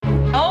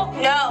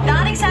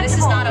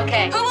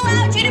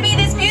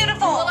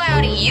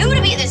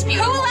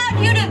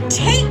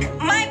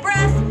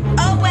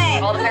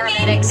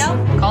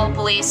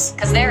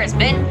because there has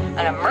been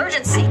an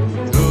emergency.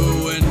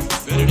 To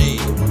infinity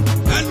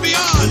and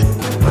beyond.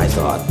 I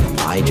thought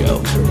my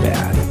jokes were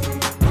bad.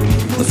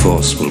 The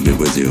Force will be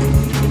with you,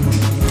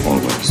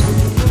 always.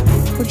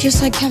 We're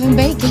just like Kevin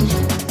Bacon.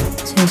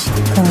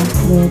 제시카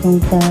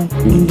외동딸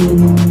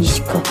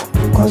일리노이시카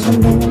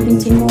거선배는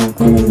빈티모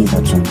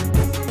그놈이다 좀.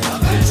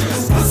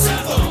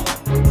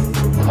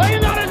 Are you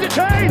not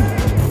entertained?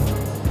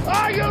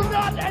 Are you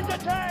not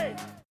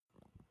entertained?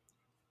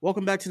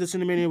 Welcome back to the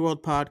Cinemania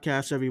World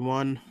Podcast,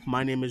 everyone.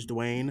 My name is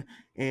Dwayne,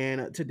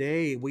 and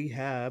today we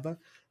have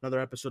another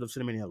episode of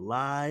Cinemania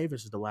Live.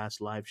 This is the last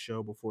live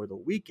show before the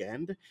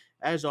weekend.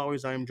 As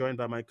always, I am joined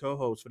by my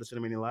co-host for the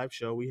Cinemania Live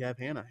show. We have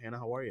Hannah. Hannah,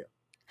 how are you?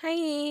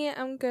 Hi,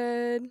 I'm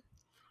good.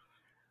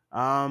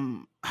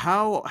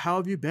 How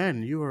have you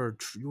been? You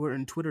were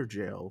in Twitter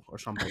jail or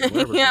something.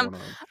 Whatever's Yeah, going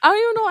on. I don't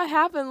even know what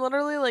happened.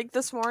 Literally, like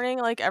this morning,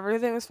 like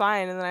everything was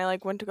fine, and then I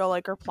like went to go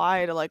like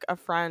reply to like a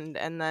friend,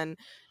 and then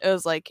it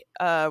was like,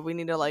 we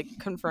need to like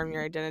confirm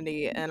your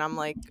identity, and I'm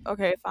like,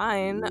 okay,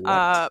 fine.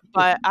 What?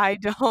 But I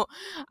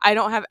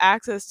don't have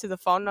access to the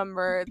phone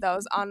number that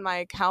was on my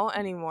account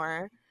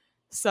anymore,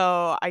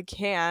 so I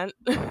can't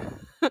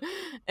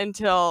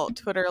until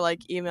Twitter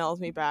like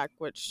emails me back,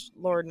 which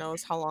Lord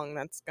knows how long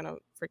that's gonna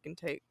freaking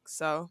take.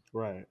 So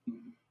Right.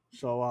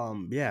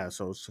 So yeah,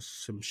 so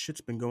some shit's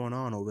been going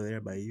on over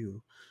there by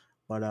you.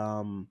 But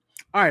all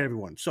right,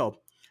 everyone. So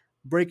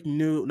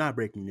not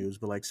breaking news,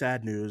 but like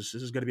sad news.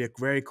 This is going to be a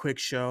very quick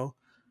show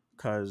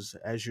because,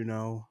 as you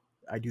know,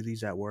 I do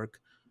these at work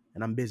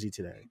and I'm busy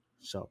today.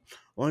 So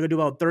we're only going to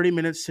do about 30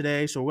 minutes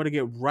today. So we're going to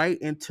get right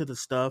into the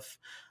stuff.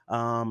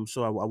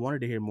 So I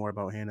wanted to hear more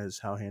about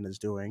how Hannah's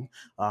doing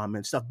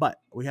and stuff. But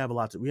we have a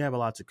lot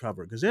to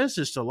cover because there's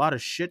just a lot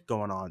of shit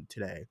going on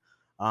today.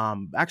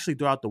 Actually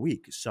throughout the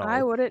week. So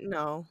I wouldn't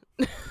know.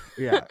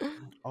 yeah.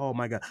 Oh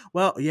my god.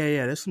 Well,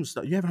 yeah. There's some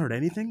stuff. You haven't heard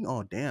anything?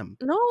 Oh damn.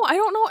 No, I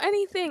don't know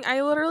anything.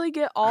 I literally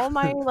get all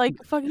my like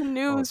fucking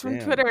news from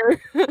damn. Twitter.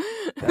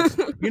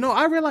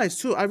 I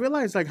realized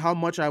like how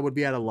much I would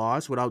be at a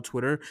loss without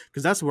Twitter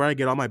because that's where I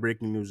get all my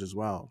breaking news as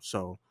well.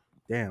 So,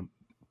 damn.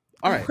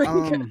 All right.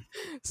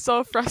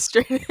 So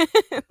frustrated.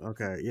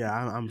 Okay.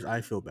 Yeah.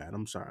 I feel bad.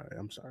 I'm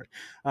sorry.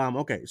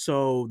 Okay.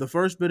 So the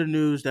first bit of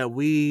news that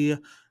we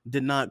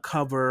did not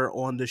cover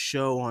on the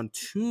show on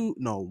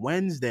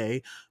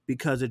Wednesday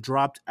because it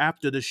dropped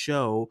after the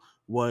show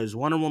was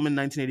Wonder Woman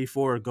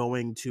 1984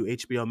 going to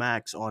HBO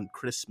Max on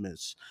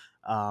Christmas.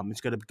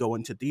 It's going to go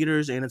into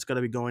theaters and it's going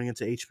to be going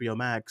into HBO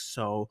Max.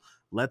 So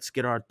let's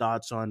get our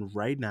thoughts on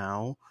right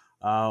now.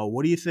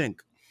 What do you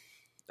think?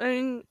 I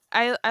mean,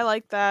 I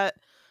like that.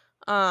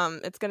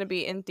 It's gonna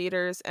be in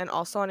theaters and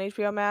also on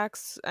HBO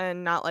Max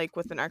and not like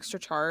with an extra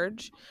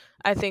charge.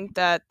 I think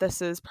that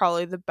this is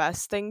probably the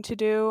best thing to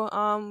do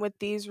with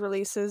these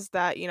releases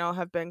that,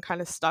 have been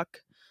kind of stuck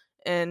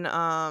in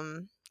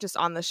just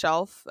on the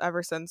shelf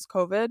ever since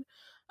COVID.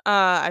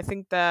 I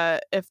think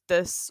that if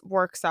this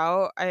works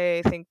out,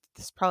 I think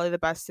this is probably the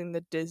best thing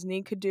that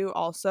Disney could do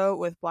also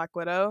with Black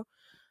Widow.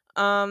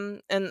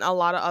 And a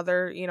lot of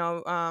other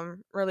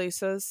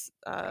releases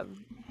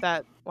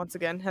that once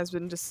again has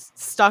been just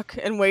stuck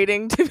and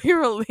waiting to be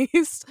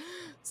released.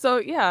 So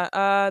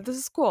yeah, this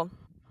is cool.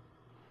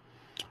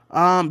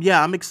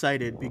 Yeah, I'm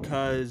excited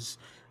because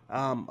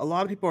a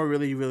lot of people are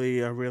really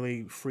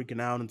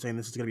freaking out and saying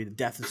this is gonna be the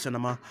death of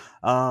cinema.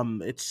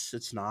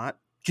 It's not.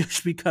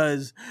 Just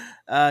because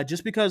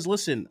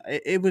listen,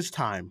 it was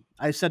time.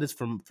 I said this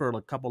for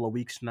a couple of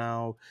weeks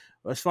now.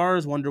 As far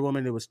as Wonder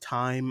Woman, it was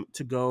time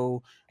to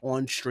go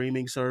on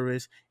streaming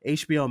service.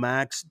 HBO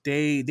Max,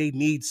 they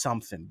need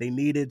something. They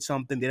needed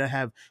something. They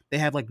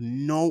have like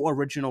no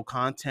original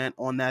content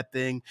on that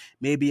thing.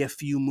 Maybe a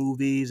few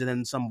movies and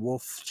then some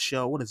wolf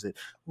show. What is it?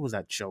 What was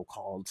that show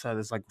called? So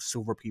there's like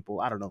silver people.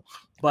 I don't know.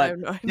 But I have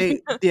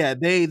no idea.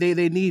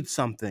 they need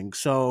something.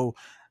 So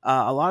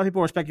a lot of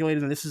people are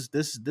speculating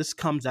that this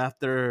comes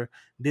after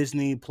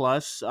Disney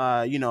Plus,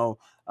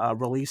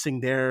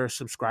 releasing their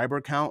subscriber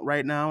count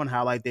right now and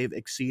how like they've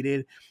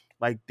exceeded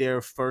like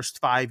their first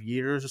 5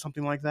 years or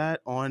something like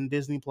that on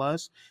Disney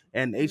Plus,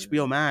 and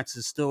HBO Max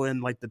is still in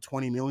like the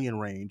 20 million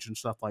range and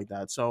stuff like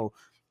that. So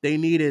they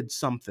needed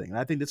something. And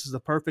I think this is the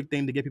perfect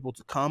thing to get people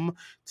to come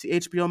to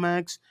HBO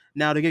Max.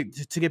 Now to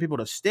get people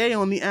to stay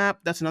on the app,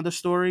 that's another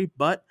story.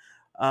 But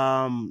it's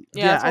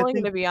only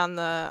going to be on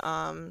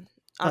the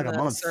like a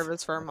month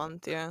service for a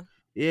month.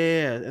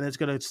 Yeah, and it's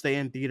gonna stay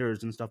in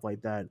theaters and stuff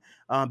like that.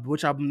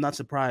 Which I'm not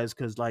surprised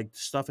because like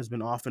stuff has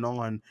been off and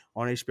on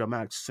HBO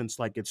Max since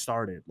like it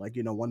started. Like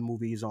one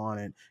movie's on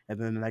it, and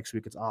then the next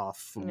week it's off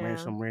for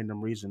some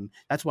random reason.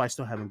 That's why I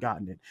still haven't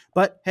gotten it.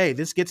 But hey,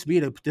 this gets me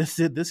to get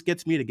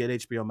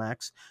HBO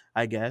Max,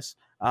 I guess.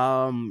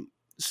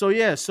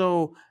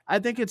 So I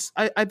think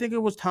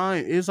it was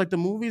time. It's like the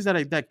movies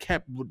that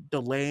kept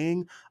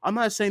delaying. I'm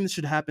not saying this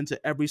should happen to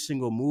every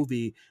single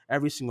movie,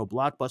 every single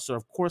blockbuster.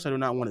 Of course, I do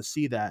not want to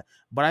see that.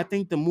 But I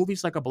think the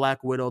movies like a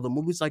Black Widow, the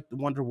movies like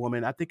Wonder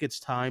Woman, I think it's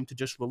time to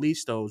just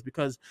release those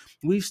because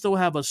we still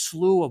have a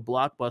slew of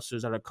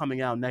blockbusters that are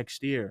coming out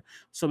next year.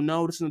 So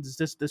no, this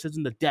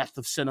isn't the death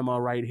of cinema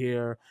right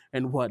here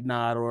and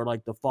whatnot, or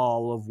like the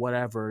fall of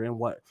whatever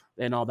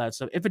and all that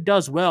stuff. If it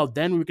does well,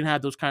 then we can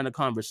have those kind of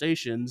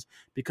conversations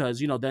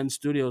because then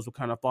studios will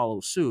kind of follow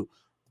suit.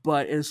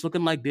 But it's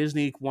looking like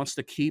Disney wants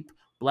to keep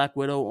Black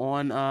Widow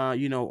on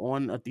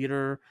on a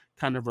theater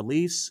kind of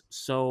release.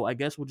 So I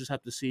guess we'll just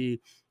have to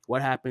see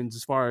what happens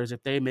as far as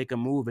if they make a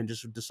move and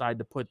just decide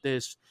to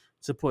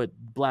put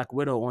Black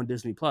Widow on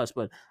Disney Plus.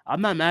 But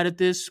I'm not mad at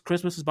this.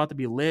 Christmas is about to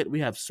be lit. We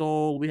have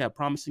Soul, we have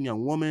Promising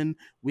Young Woman,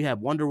 we have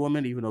Wonder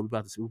Woman, even though we're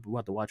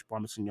about to watch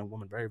Promising Young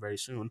Woman very, very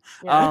soon.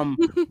 Yeah.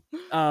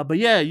 But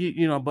yeah,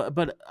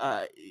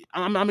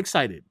 I'm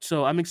excited.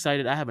 So I'm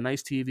excited. I have a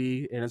nice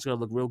TV and it's gonna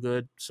look real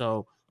good.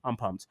 So I'm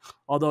pumped.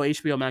 Although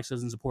HBO Max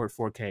doesn't support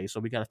 4K,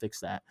 so we gotta fix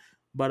that.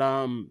 But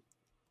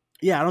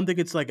yeah, I don't think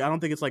it's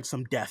like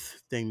some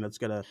death thing that's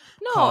gonna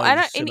No,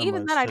 cause and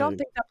even cinemas then, I don't to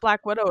think that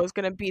Black Widow is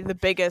going to be the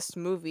biggest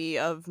movie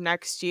of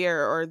next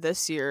year or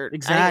this year.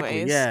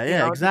 exactly. Anyways, Yeah, the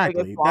biggest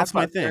exactly. That's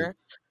my thing. blockbuster.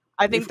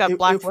 I think that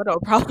Black If Widow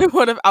probably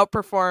would have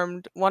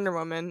outperformed Wonder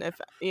Woman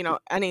if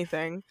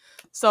anything.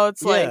 So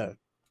it's like yeah,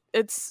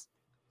 it's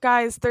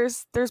guys,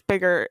 there's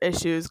bigger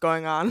issues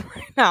going on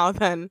right now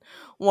than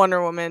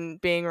Wonder Woman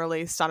being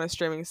released on a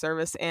streaming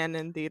service and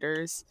in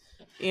theaters.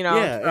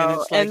 yeah, and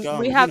So it's like and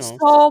we have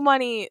so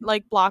many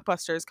like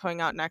blockbusters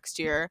coming out next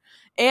year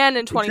and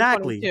in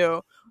exactly.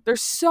 2022.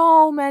 There's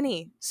so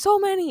many. So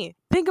many.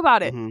 Think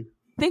about it. Hmm.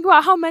 Think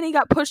about how many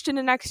got pushed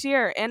into next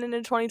year and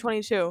into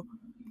 2022.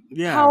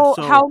 Yeah, How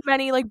so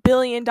many like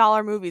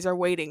billion-dollar movies are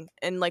waiting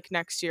in like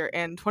next year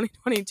and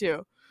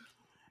 2022?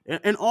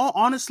 and all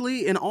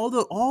honestly, and all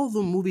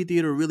the movie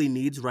theater really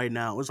needs right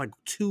now is like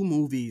two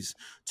movies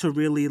to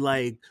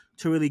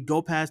really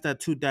go past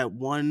that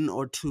 1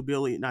 or 2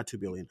 billion, not 2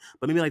 billion,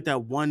 but maybe like that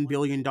 $1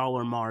 billion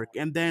mark,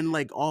 and then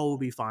like all will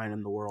be fine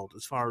in the world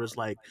as far as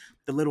like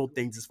the little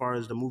things as far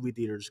as the movie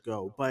theaters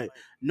go. But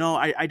no,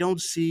 I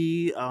don't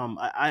see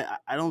I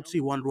don't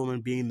see Wonder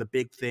Woman being the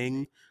big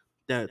thing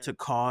that to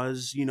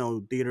cause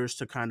theaters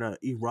to kind of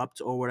erupt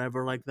or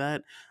whatever like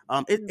that.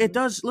 It Mhm.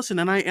 does. Listen,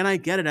 and I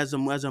get it as a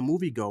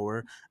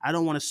moviegoer. I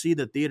don't want to see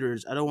the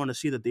theaters. I don't want to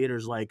see the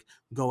theaters like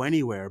go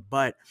anywhere.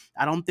 But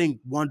I don't think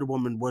Wonder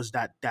Woman was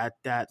that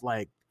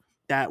like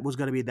that was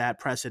going to be that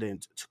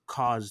precedent to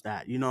cause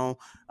that.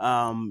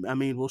 I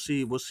mean, we'll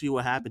see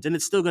what happens, and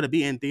it's still going to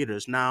be in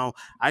theaters. Now,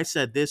 I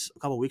said this a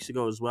couple weeks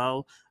ago as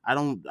well. I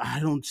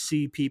don't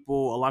see a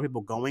lot of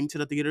people going to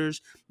the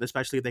theaters,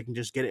 especially if they can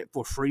just get it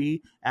for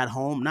free at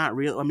home. Not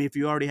real. I mean, if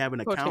you already have an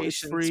account, it's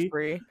Quotations free.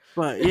 free.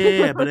 But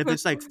yeah, but if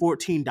it's like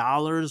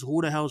 $14,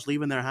 who the hell's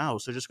leaving their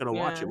house? They're just gonna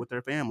watch it Yeah. with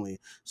their family.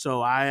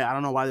 So I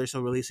don't know why they're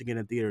still releasing it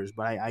in theaters,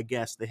 but I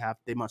guess they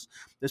must.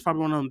 There's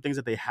probably one of them things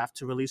that they have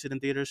to release it in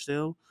theaters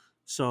still.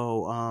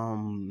 So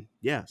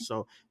yeah.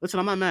 So listen,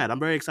 I'm not mad. I'm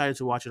very excited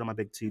to watch it on my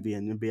big TV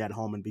and be at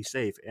home and be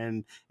safe.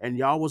 And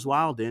y'all was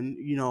wilding,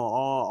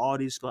 all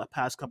these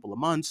past couple of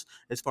months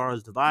as far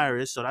as the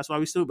virus. So that's why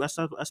we're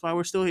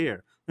still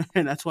here,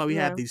 and that's why we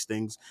have Yeah. these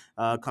things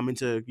coming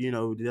to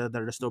that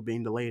are still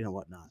being delayed and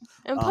whatnot.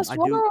 And plus I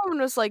Wonder do. Woman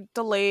was like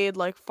delayed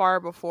like far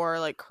before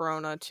like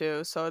Corona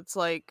too. So it's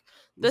like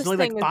It's this only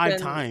like thing has five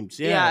been times.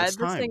 Yeah, yeah, it's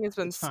this thing time. has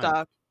been It's time.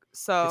 stuck. It's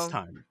So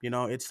time.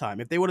 It's time.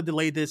 If they would have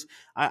delayed this,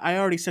 I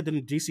already said to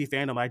the DC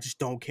fandom, I just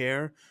don't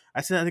care.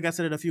 I think I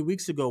said it a few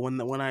weeks ago when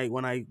you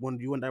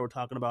and I were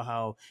talking about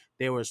how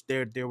they were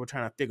trying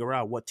to figure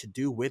out what to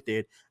do with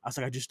it. I was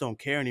like, I just don't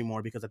care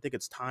anymore because I think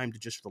it's time to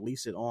just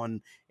release it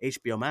on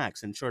HBO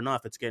Max. And sure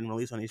enough, it's getting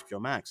released on HBO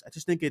Max. I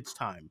just think it's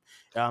time.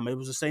 It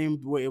was the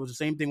same way. It was the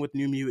same thing with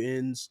New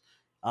Mutants.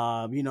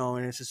 And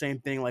it's the same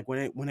thing like when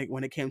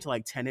it came to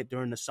like Tenet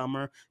during the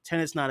summer.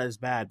 Tenet's not as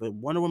bad, but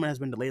Wonder Woman has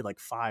been delayed like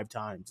 5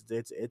 times.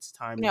 It's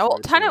time yeah, well for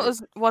it Tenet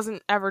to.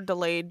 wasn't ever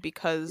delayed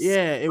because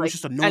Yeah, it was like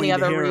just any annoying to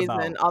other hear reason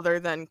about. other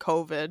than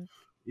COVID.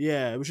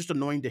 Yeah, it was just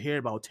annoying to hear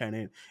about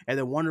Tenet, and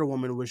then Wonder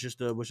Woman was just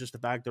a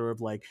factor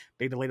of like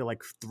they delayed it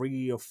like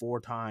 3 or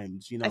 4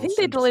 times, I think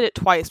they since delayed it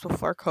twice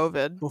before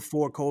COVID.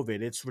 before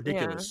COVID. It's Yeah.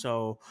 ridiculous.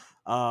 So,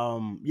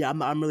 yeah,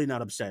 I'm really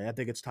not upset. I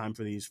think it's time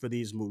for these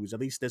movies, at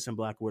least this and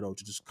Black Widow,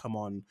 to just come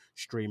on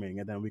streaming,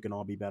 and then we can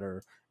all be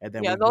better. And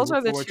then Yeah, we those look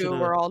are the forward to two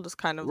we're the all just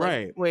kind of like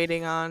right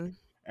waiting on.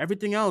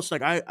 everything else.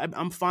 Like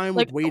I'm fine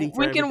with Like waiting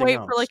for we can everything wait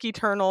for else. like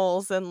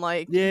Eternals and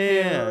like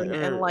Yeah, Dune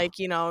and or like,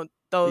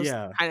 those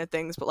yeah, kind of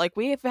things, but like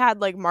we've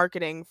had like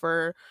marketing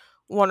for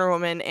Wonder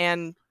Woman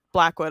and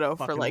Black Widow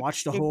for fucking like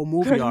watched the a whole good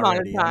movie amount of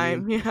already. I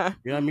mean, time. Yeah,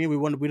 you know what I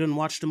mean? We didn't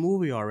watch the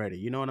movie already.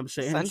 You know what I'm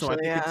saying? So I essentially,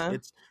 think yeah.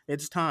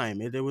 it's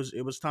time. It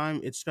was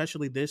time,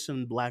 especially this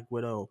and Black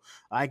Widow.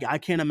 I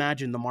can't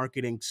imagine the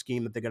marketing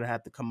scheme that they're gonna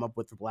have to come up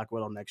with for Black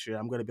Widow next year.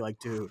 I'm gonna be like,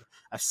 dude,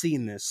 I've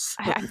seen this.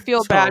 I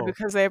feel bad So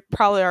because they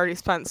probably already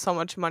spent so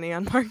much money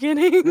on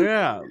marketing.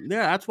 yeah,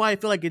 yeah. That's why I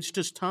feel like it's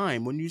just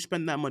time when you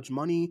spend that much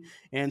money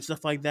and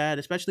stuff like that.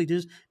 Especially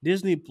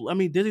Disney. I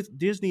mean,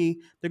 Disney.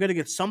 They're gonna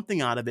get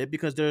something out of it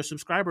because their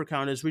subscriber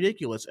count is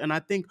ridiculous, and I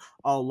think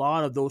a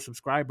lot of those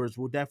subscribers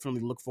will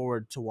definitely look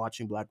forward to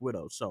watching Black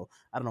Widow. So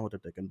I don't know what they're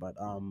thinking, but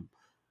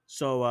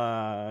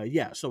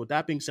yeah. So with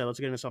that being said, let's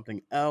get into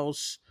something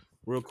else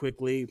real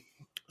quickly.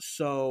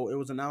 So it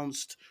was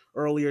announced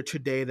earlier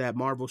today that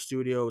Marvel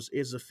Studios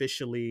is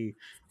officially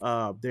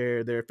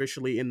they're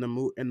officially in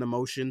the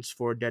motions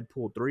for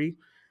Deadpool 3.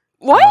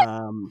 What?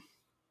 Um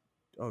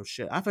oh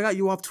shit. I forgot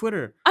you off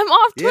Twitter. I'm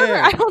off Twitter.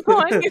 Yeah. I don't know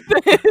any of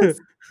this.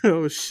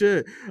 Oh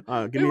shit. Give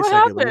Wait, me a what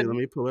second. Let happened?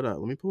 me pull it up.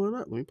 Let me pull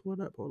it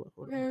up. Hold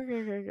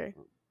Okay.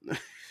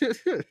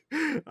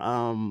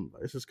 on.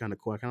 This is kind of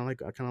cool. I kind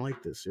of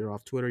like this. You're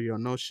off Twitter. You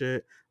don't know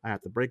shit. I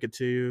have to break it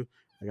to you.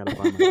 I gotta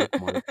find my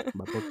bookmark.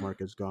 My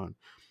bookmark is gone.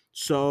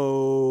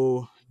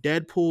 So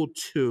Deadpool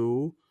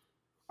 2.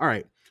 All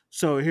right.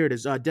 So here it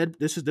is.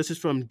 This is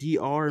from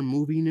DR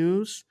Movie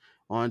News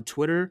on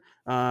Twitter.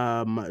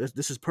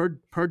 This is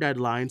per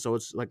deadline, so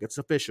it's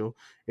official.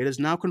 It is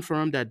now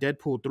confirmed that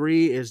Deadpool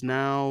 3 is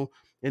now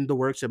in the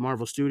works at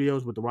Marvel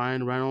Studios, with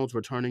Ryan Reynolds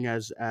returning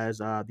as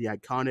the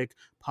iconic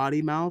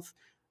Potty Mouth.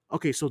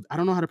 Okay, so I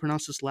don't know how to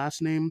pronounce this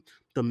last name.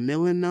 The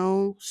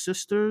Milano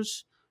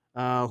sisters,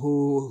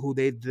 who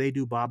they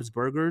do Bob's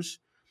Burgers.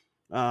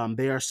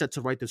 They are set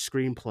to write the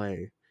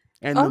screenplay,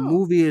 and the Oh,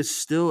 movie is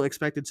still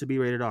expected to be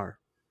rated R.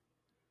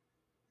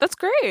 that's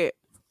great.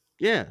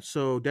 Yeah,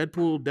 so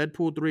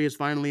Deadpool 3 is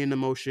finally in the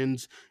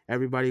motions.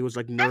 Everybody was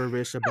like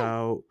nervous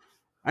about.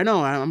 I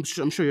know. I'm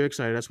sure you're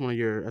excited. That's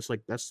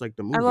that's like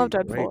the I love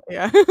movie, Deadpool. right?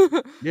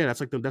 Yeah. Yeah,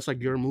 that's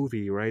like your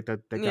movie, right?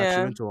 That got you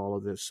Yeah. into all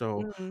of this.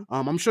 So, Mhm.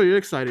 I'm sure you're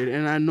excited,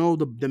 and I know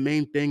the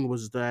main thing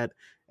was that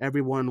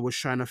everyone was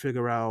trying to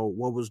figure out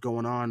what was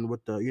going on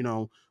with the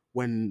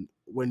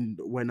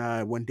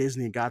when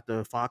Disney got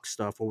the Fox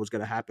stuff, what was going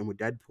to happen with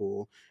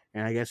Deadpool,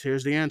 and I guess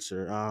here's the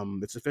answer.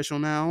 It's official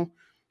now.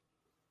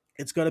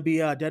 It's gonna be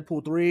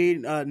Deadpool 3.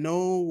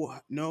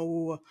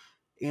 No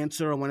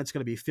answer on when it's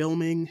gonna be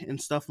filming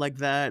and stuff like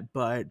that.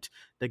 But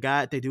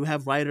they do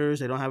have writers.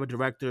 They don't have a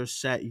director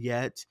set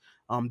yet.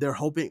 They're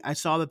hoping. I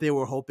saw that they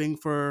were hoping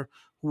for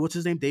what's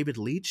his name, David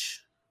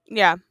Leitch.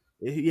 Yeah,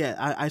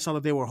 Yeah, I saw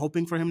that they were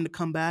hoping for him to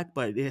come back,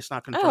 but it's not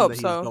I confirmed hope that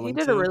he's so. He going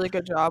did a to. really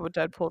good job with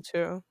Deadpool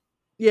too.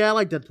 Yeah, I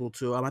like Deadpool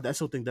 2. I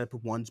still think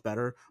Deadpool 1's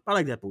better, but I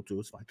like Deadpool 2.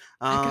 It's fine.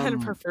 I kind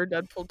of prefer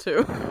Deadpool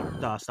too.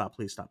 Stop,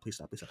 please stop.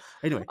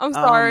 Anyway, I'm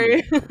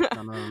sorry.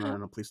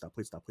 no, please stop.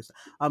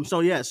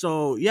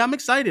 So yeah, I'm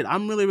excited.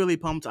 I'm really, really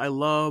pumped. I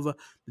love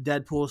the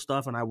Deadpool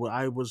stuff, and I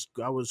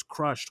was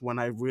crushed when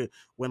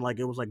when like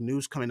it was like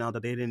news coming out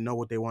that they didn't know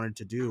what they wanted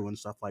to do and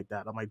stuff like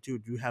that. I'm like,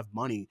 dude, you have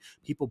money.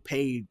 People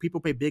pay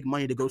big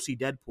money to go see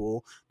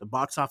Deadpool. The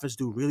box office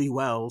do really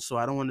well, so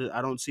I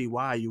don't see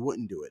why you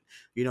wouldn't do it.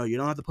 You know, you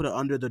don't have to put it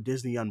under the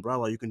Disney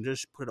umbrella. You can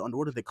just put it under,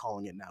 what are they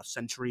calling it now?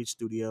 Century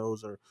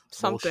Studios or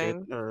bullshit,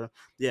 Something. or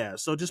yeah.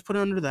 So just put it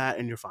under that,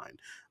 and you're fine.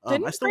 I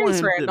Didn't still want Grace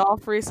him to.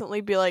 Randolph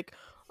recently be like,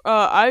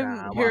 I'm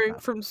Nah, hearing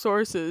what from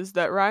sources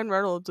that Ryan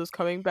Reynolds is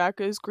coming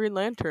back as Green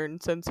Lantern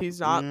since he's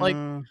not like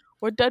Yeah,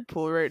 with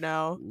Deadpool right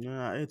now.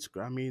 yeah.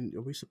 I mean,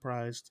 are we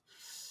surprised?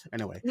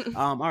 Anyway,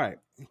 all right.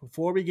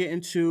 Before we get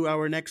into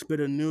our next bit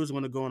of news, I'm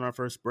gonna go on our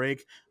first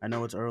break. I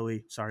know it's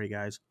early. Sorry,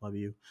 guys. Love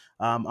you.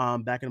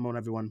 Back in a moment,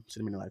 everyone.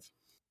 Cinemania Live.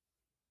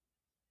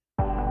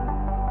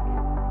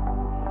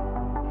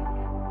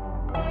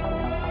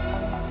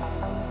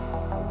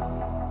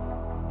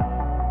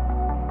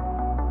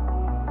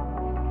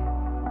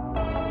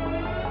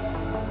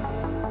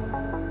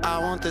 I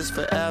want this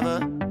forever.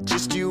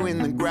 Just you in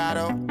the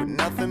grotto with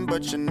nothing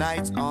but your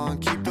nights on.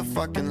 Keep the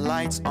fucking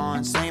lights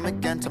on. Same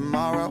again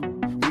tomorrow.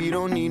 We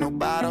don't need no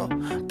bottle.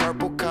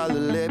 Purple color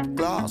lip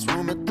gloss.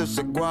 Room at the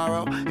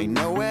Saguaro. Ain't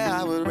nowhere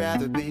I would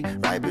rather be.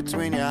 Right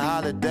between your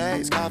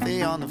holidays.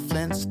 Coffee on the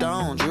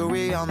Flintstone.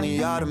 Jewelry on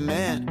the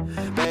Ottoman.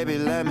 Baby,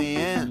 let me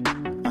in.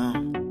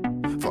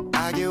 For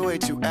I get way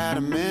too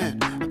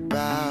adamant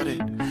about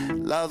it.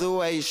 Love the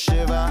way you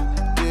shiver.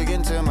 Dig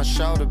into my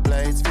shoulder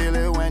blades. Feel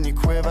it when you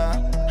quiver.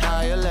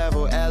 Higher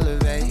level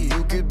elevate.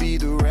 You could be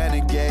the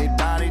renegade.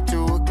 Body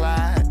to a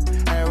Clyde.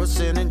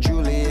 Harrison and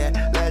Juliet.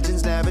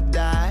 Legends never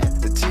die.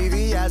 The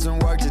TV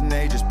hasn't worked in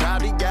ages.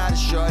 Probably got a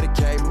shorter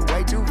cable.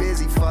 Way too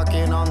busy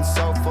fucking on the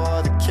sofa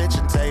or the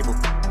kitchen table.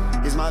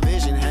 Is my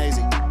vision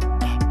hazy?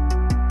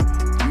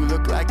 You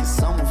look like you're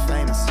someone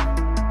famous.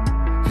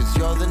 Cause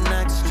you're the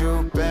next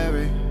Drew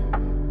Barry.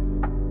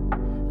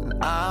 And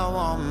I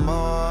want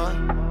more.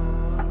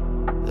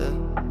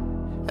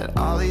 Yeah. And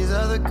all these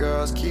other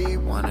girls keep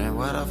wondering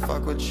what I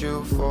fuck with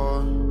you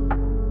for.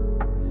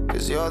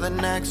 Cause you're the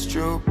next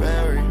Drew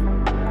Barry.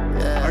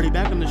 Already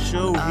back on the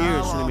show here at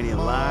I want Cinemania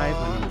Live.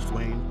 My name is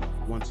more.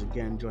 Dwayne, once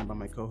again joined by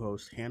my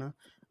co-host Hannah.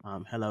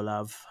 Hello,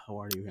 love.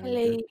 How are you, Hannah?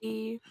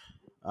 You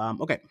Hello.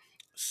 good? Okay.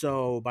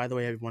 So, by the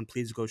way, everyone,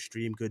 please go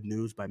stream "Good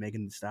News" by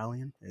Megan Thee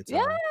Stallion.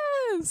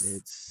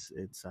 Yes.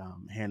 It's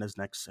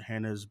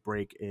Hannah's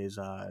break is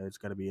it's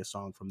gonna be a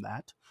song from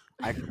that.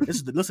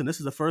 Listen. This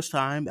is the first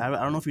time. I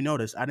don't know if you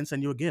noticed. I didn't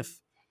send you a GIF.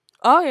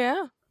 Oh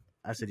yeah.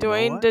 I said, you know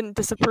Dwayne what? didn't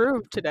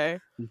disapprove today.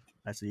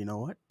 I said, you know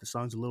what? The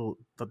song's a little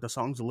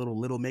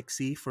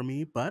mixy for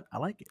me, but I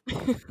like it.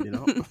 You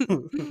know.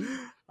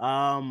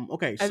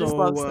 Okay. I just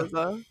love So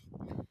SZA.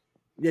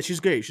 yeah, she's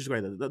great. She's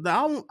great. The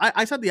album.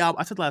 I said the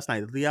album. I said last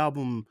night. The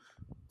album.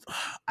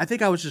 I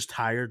think I was just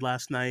tired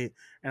last night,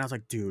 and I was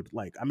like, dude,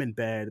 like I'm in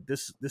bed.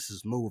 This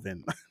is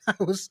moving. I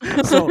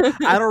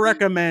don't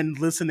recommend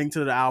listening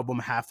to the album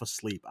half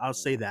asleep. I'll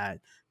say that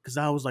because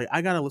I was like,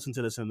 I gotta listen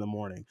to this in the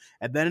morning,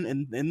 and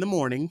then in the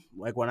morning,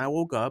 like when I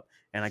woke up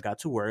and I got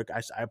to work,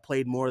 I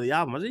played more of the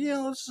album. I was like,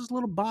 this is a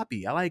little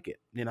boppy. I like it.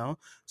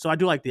 So I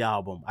do like the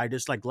album. I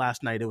just like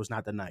last night. It was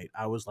not the night.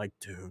 I was like,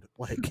 dude,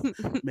 like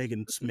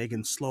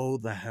Megan, slow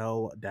the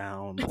hell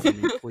down for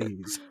me,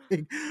 please.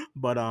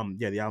 But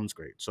yeah, the album's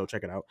great. So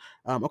check it out.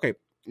 Okay.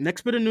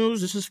 Next bit of news.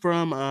 This is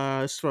from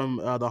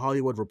the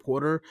Hollywood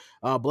Reporter.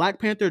 Black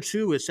Panther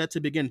 2 is set to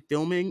begin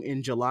filming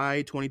in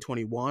July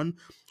 2021.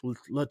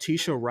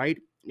 Letitia Wright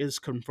is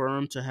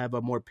confirmed to have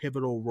a more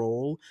pivotal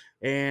role,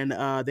 and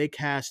they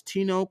cast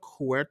Tino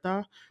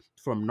Huerta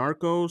from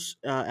Narcos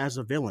as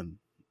a villain.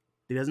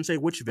 It doesn't say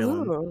which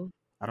villain. Ooh,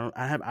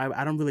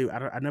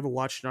 I never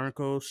watched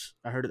Narcos.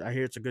 I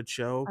hear it's a good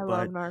show, I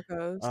love but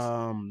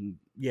Narcos.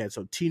 yeah,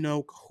 so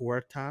Tino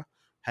Huerta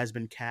has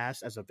been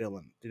cast as a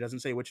villain. It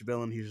doesn't say which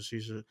villain.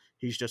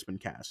 He's just been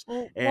cast.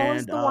 Well, what was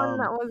And the one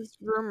that was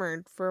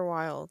rumored for a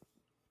while?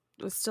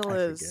 It still I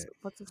is. forget.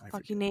 What's his I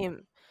fucking forget.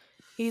 name?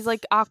 He's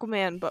like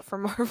Aquaman, but for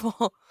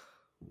Marvel.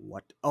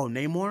 What? Oh,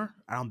 Namor?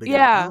 I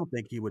Yeah. don't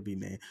think he would be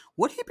named.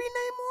 Would he be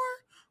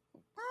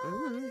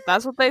Namor?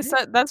 That's what they Maybe.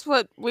 said. That's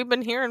what we've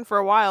been hearing for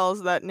a while,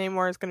 is that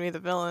Namor is going to be the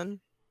villain.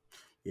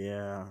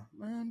 Yeah,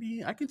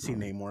 maybe I can see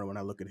Namor when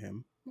I look at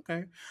him.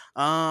 Okay.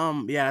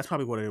 Yeah, that's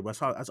probably what it was.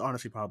 That's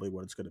honestly probably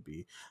what it's gonna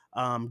be.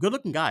 Good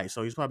looking guy,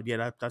 so he's probably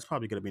that's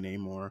probably gonna be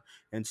Namor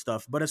and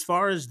stuff. But as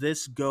far as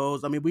this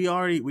goes, I mean, we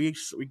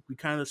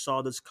kind of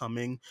saw this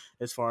coming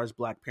as far as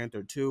Black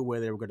Panther 2, where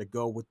they were gonna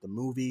go with the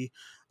movie.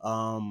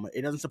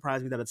 It doesn't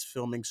surprise me that it's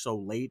filming so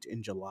late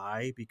in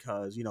July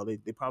because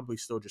they probably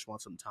still just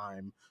want some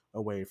time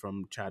away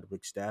from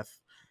Chadwick's death.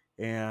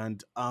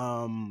 And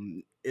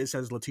it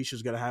says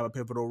Letitia's gonna have a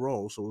pivotal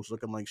role, so it's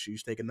looking like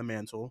she's taking the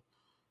mantle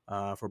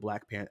for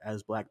Black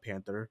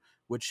Panther,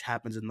 which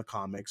happens in the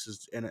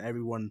comics, and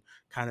everyone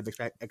kind of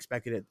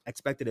expected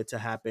it to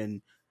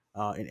happen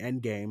in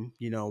Endgame.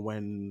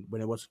 When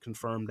it was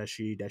confirmed that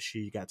she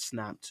got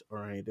snapped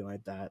or anything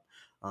like that,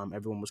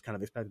 everyone was kind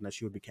of expecting that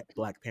she would be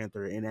Black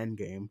Panther in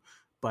Endgame,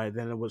 but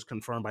then it was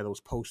confirmed by those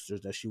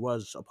posters that she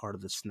was a part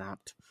of the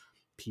snapped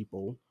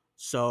people.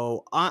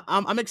 So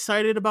I'm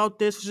excited about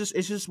this.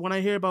 It's just when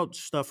I hear about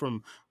stuff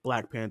from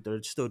Black Panther,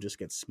 it still just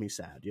gets me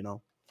sad.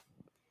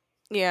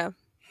 Yeah.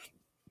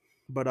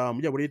 But yeah,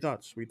 what are your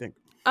thoughts? What do you think?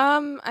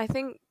 I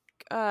think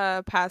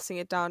passing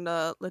it down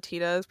to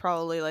Latita is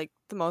probably like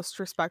the most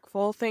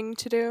respectful thing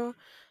to do.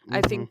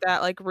 I Mm-hmm. think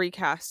that like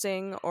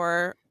recasting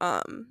or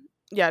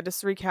yeah,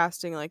 just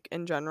recasting like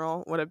in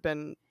general would have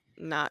been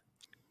not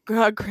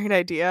a great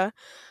idea.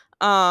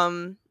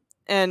 Um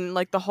and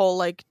like the whole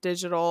like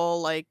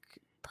digital like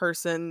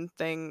person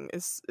thing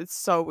is it's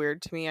so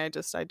weird to me. I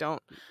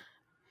don't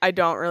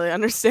really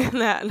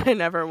understand that, and I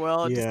never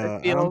will. It just Yeah,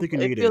 I don't think you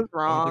it need it. feels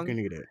I don't think you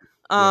wrong. need it.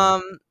 Yeah.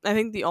 I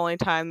think the only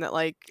time that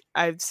like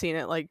I've seen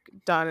it like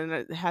done and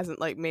it hasn't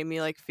like made me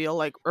like feel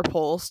like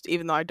repulsed,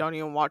 even though I don't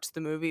even watch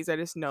the movies, I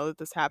just know that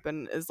this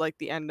happened, is like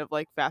the end of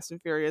like Fast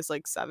and Furious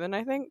like 7,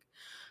 I think.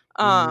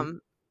 Mm-hmm. Um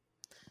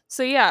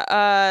so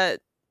yeah,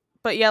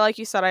 but yeah, like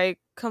you said, I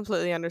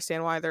completely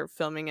understand why they're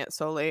filming it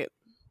so late.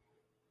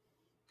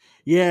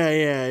 Yeah.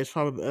 It's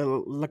probably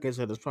like I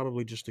said, it's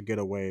probably just to get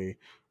away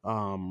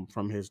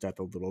from his death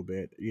a little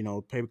bit.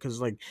 Because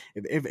like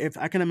if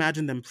I can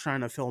imagine them trying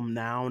to film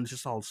now and it's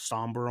just all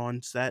somber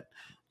on set.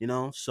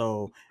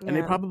 So and they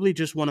Yeah. probably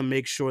just want to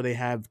make sure they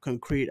have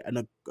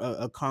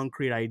a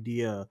concrete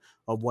idea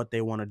of what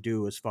they want to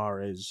do as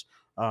far as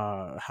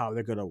how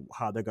they're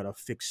gonna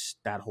fix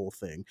that whole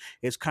thing.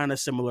 It's kind of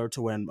similar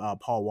to when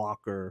Paul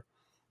Walker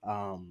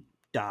um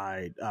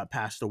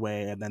passed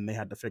away, and then they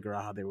had to figure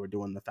out how they were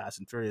doing the Fast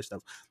and Furious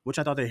stuff, which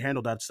I thought they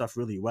handled that stuff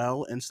really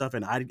well and stuff.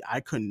 And I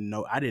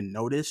didn't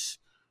notice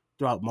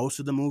throughout most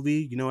of the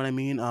movie, you know what I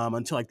mean,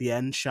 until like the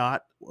end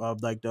shot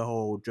of like the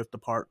whole drift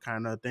apart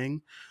kind of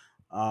thing,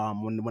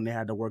 when they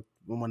had to work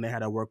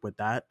with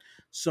that.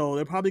 So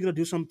they're probably gonna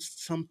do some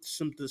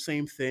the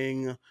same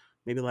thing,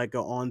 maybe like a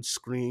on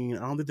screen.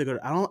 I don't think they're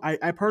gonna.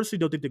 I personally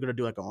don't think they're gonna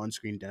do like an on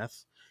screen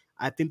death.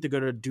 I think they're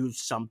gonna do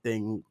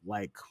something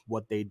like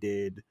what they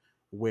did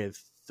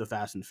with the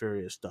Fast and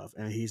Furious stuff,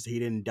 and he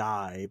didn't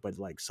die, but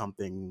like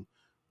something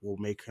will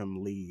make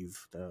him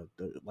leave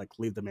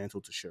leave the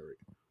mantle to Shuri.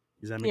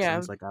 Does that make Yeah.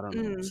 sense? Like I don't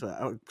know. Mm.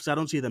 So because I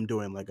don't see them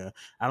doing like a.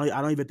 I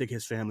don't even think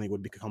his family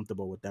would be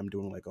comfortable with them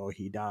doing like, oh,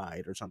 he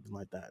died or something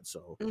like that.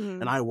 So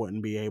and Mhm. I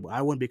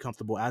wouldn't be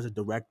comfortable as a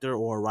director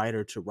or a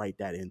writer to write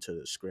that into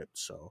the script.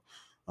 So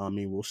I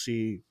mean, we'll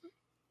see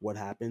what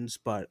happens.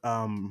 But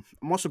I'm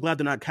also glad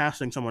they're not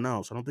casting someone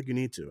else. I don't think you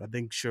need to. I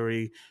think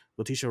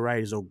Letitia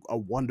Wright is a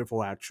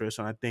wonderful actress,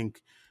 and I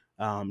think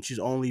she's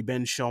only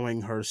been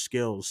showing her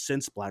skills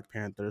since Black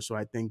Panther. So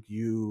I think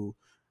she's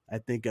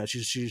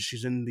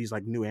in these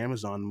like this new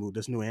Amazon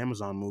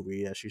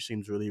movie that she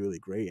seems really really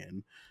great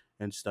in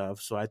and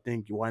stuff. So I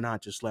think why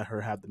not just let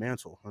her have the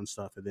mantle and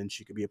stuff, and then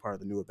she could be a part of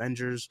the new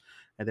Avengers,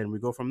 and then we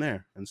go from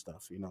there and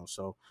stuff.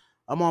 So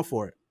I'm all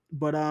for it.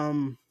 But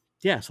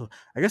yeah, so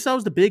I guess that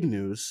was the big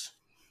news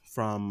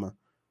from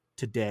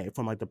today,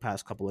 from like the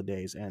past couple of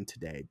days and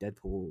today.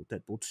 Deadpool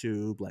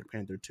 2, Black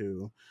Panther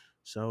 2.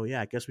 So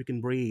yeah, I guess we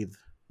can breathe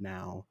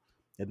now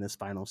in this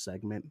final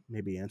segment.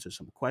 Maybe answer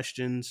some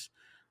questions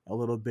a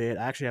little bit.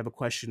 I actually have a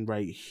question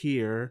right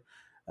here.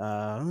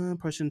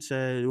 Person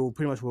said, well,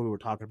 pretty much what we were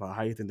talking about.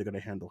 How do you think they're going to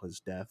handle his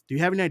death? Do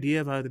you have any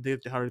idea of how do you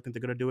think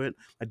they're going to do it?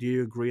 Like, do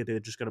you agree that they're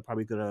just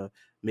probably going to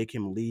make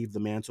him leave the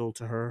mantle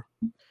to her?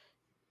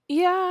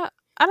 Yeah,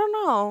 I don't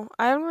know.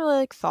 I haven't really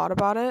like thought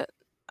about it.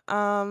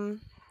 Um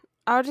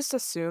I would just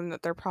assume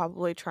that they're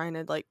probably trying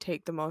to like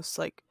take the most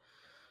like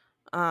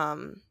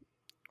um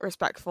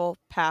respectful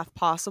path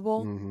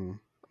possible. Mm-hmm.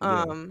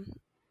 Yeah. Um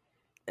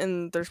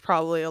and there's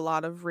probably a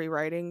lot of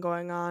rewriting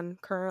going on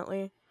currently.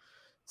 Mm-hmm.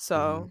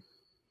 So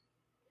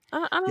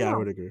I don't Yeah, I know.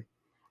 would agree.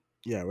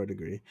 Yeah, I would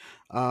agree.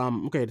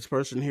 Okay, this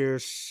person here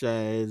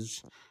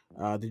says,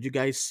 Did you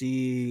guys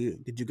see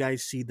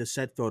the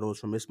set photos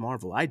from Miss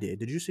Marvel? I did.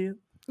 Did you see it?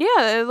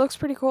 Yeah, it looks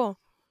pretty cool.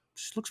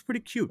 Just looks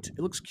pretty cute. It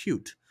looks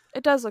cute.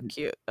 It does look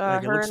cute.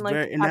 Like it Her looks and like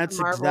very, and Captain that's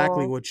exactly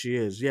Marvel. what she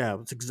is. Yeah,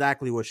 it's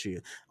exactly what she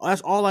is.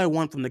 That's all I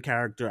want from the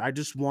character. I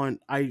just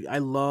want. I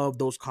love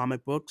those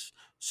comic books,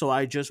 so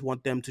I just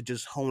want them to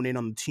just hone in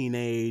on the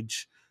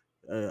teenage,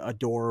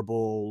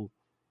 adorable,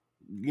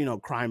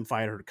 crime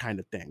fighter kind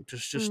of thing.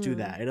 Just do Mhm.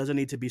 that. It doesn't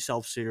need to be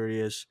self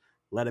serious.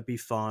 Let it be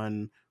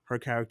fun. Her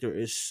character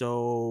is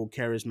so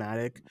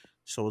charismatic.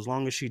 So as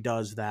long as she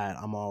does that,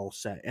 I'm all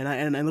set.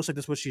 And it looks like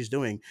that's what she's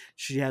doing.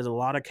 She has a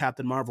lot of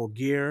Captain Marvel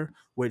gear,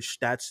 which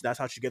that's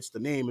how she gets the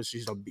name. Is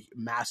she's a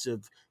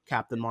massive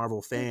Captain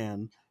Marvel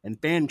fan and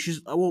fan.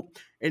 She's well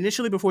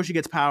initially before she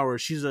gets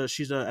powers,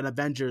 an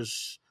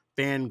Avengers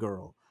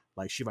fangirl.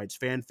 Like she writes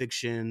fan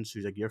fictions.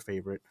 She's like your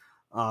favorite.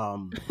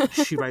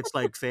 She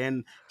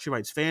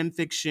writes fan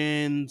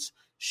fictions.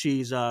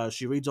 She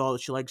reads all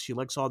she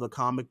likes all the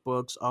comic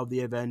books of the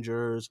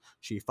Avengers.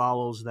 She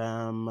follows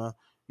them.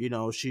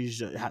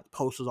 She's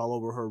posters all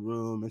over her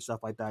room and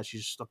stuff like that.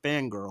 She's just a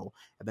fangirl,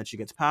 and then she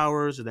gets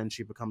powers, and then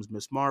she becomes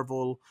Miss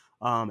Marvel.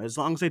 As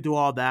long as they do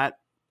all that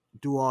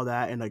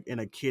in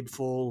a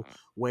kidful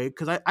way,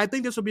 because I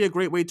think this would be a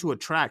great way to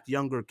attract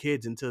younger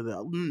kids into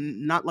the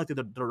not like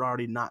they're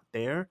already not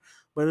there,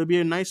 but it'd be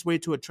a nice way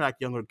to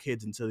attract younger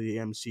kids into the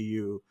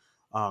MCU.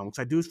 Because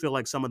I do feel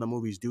like some of the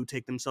movies do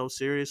take themselves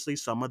seriously,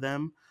 some of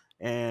them,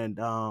 and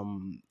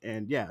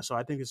yeah, so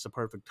I think it's the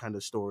perfect kind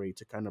of story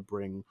to kind of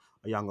bring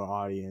a younger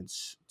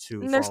audience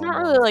to And there's fall in not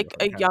love really with like her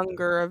a character.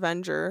 younger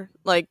Avenger.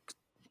 Like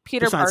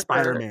Peter Besides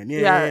Spider Parker, Man, yeah,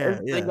 yeah, yeah, yeah, is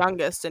the yeah.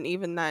 youngest, and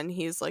even then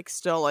he's like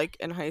still like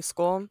in high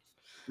school.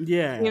 You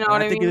Yeah, know and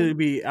what I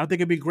mean? I think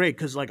it'd be great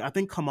because like I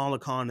think Kamala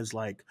Khan is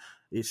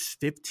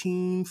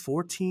 15,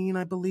 14,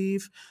 I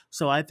believe.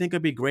 So I think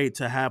it'd be great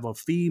to have a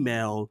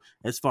female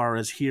as far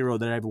as hero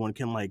that everyone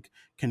can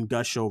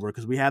gush over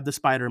because we have the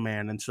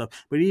Spider-Man and stuff.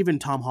 But even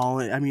Tom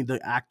Holland, I mean the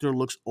actor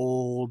looks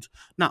old,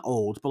 not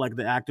old, but like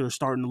the actor is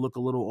starting to look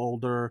a little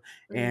older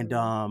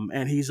Mm.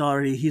 and he's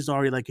already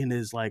like in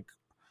he's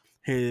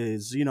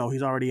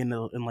already in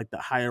like the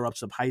higher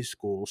ups of high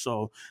school.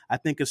 So I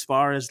think as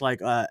far as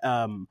like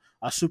a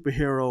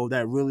superhero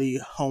that really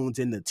hones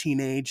in the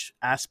teenage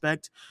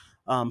aspect,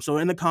 so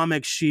in the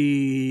comics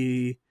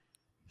she's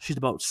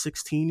about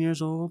 16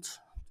 years old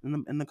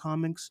in the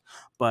comics,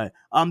 but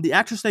the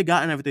actress they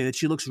got and everything, that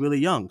she looks really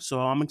young, so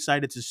I'm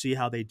excited to see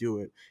how they do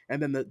it. And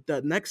then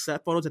the next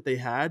set photos that they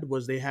had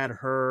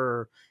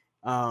her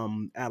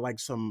at like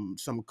some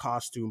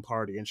costume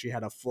party, and she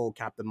had a full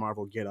Captain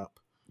Marvel get up,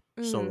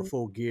 so the Mhm.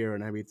 full gear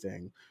and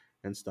everything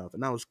and stuff,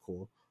 and that was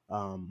cool.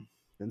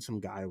 Then some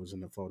guy was in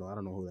the photo. I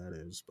don't know who that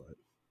is, but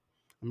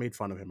I made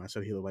fun of him. I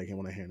said he looked like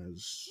one of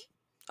Hannah's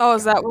Oh,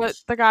 is that what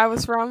guys. the guy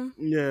was from?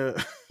 Yeah.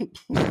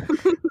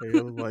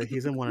 Like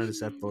he's in one of the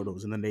set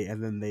photos, and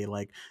then they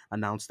like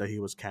announced that he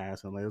was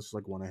cast, and like this is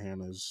like one of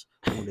Hannah's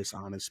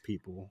dishonest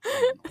people. I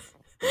don't know,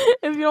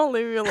 If you don't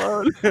leave me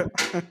alone. but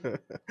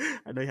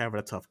I know you're having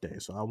a tough day,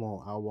 so I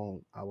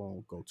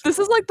won't go too This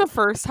is far. like the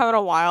first time in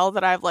a while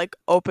that I've like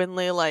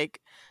openly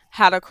like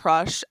had a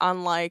crush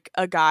on like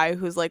a guy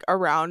who's like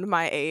around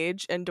my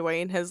age, and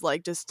Dwayne has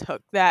like just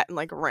took that and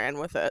like ran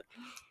with it.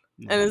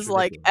 And No, it's is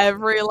like ridiculous.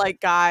 every like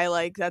guy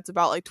like that's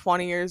about like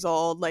 20 years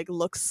old, like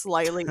looks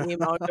slightly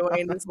emo.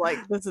 Dwayne is like,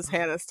 this is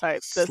Hannah's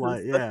type. This is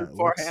Slight, this yeah, is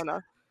for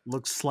Hannah.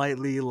 looks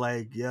slightly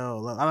like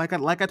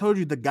like I told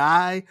you, the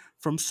guy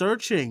from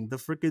Searching, the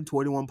freaking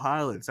 21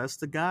 Pilots. That's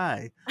the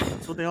guy.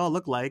 That's what they all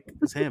look like.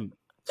 It's him.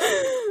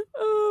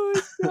 Oh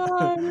my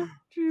god. That's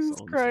Jesus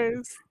all I'm saying.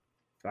 Christ.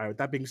 All right. With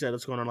that being said,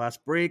 let's go on our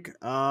last break.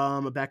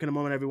 Back in a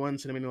moment, everyone.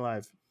 Cinemania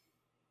Live.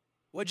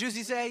 What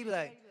Juicy say? He be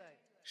like,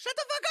 shut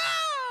the fuck up!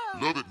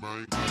 Love it,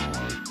 man.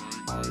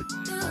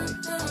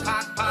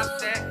 Pop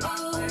that. Pop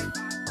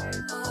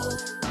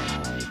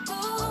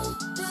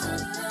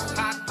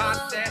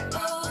that.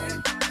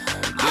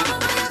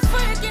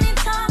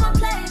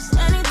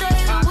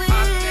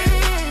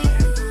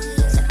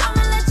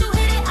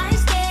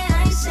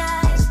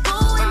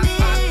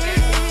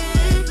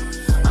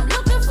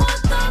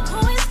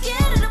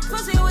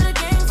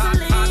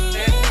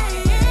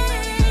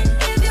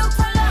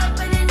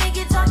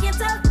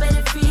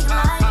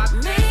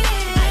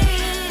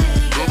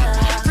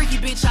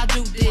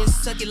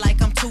 Suck it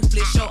like I'm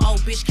toothless. Your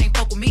old bitch can't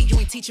fuck with me. You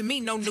ain't teaching me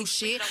no new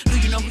shit. Do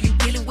you know who you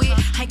dealing with?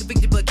 I ain't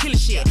convicted but killing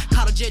shit.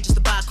 Call a judge just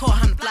to buy a car.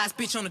 I'm the flyest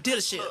bitch on the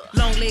dealership.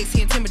 Long legs,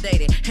 he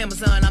intimidated.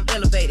 Amazon, I'm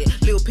elevated.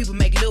 Little people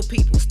make little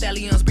people.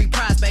 Stallions bring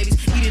prize babies.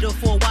 Eat it up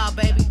for a while,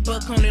 baby.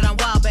 Buck on it, I'm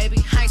wild, baby.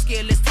 I ain't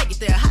scared, let's take it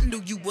there. I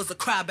knew you was a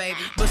crybaby.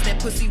 Bust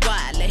that pussy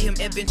wide, let him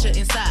adventure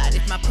inside.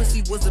 If my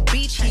pussy was a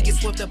beach, he get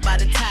swept up by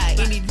the tide.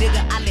 Any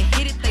nigga I let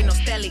hit it, they know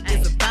Stally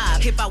is a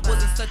vibe. If I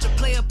wasn't such a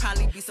player,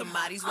 probably be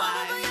somebody's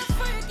wife.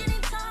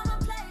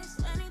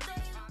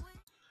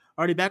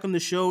 Already back on the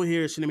show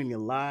here,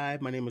 Cinemania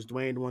Live. My name is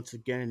Dwayne, once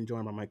again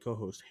joined by my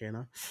co-host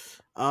Hannah.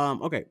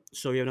 Okay,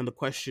 so we have another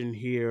question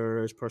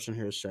here. This person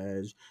here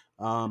says,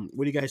 what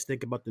do you guys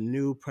think about the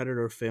new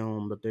Predator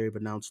film that they've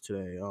announced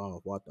today?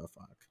 Oh, what the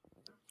fuck!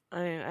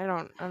 I mean, I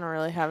don't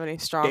really have any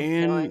strong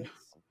feelings.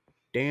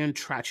 Dan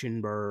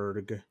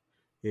Trachtenberg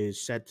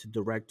is set to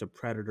direct a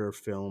Predator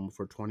film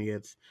for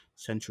 20th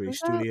Century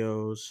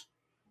Studios.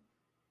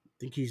 I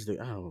think he's I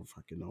don't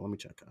fucking know. Let me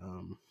check.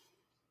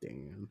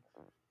 Dan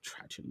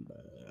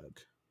Trachtenberg.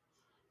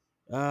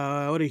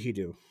 What did he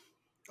do?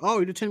 Oh,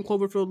 he did 10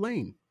 Cloverfield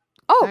Lane.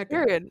 Oh,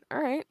 period.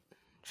 All right.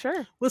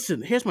 Sure.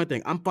 Listen, here's my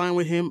thing. I'm fine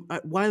with him.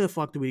 Why the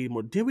fuck do we need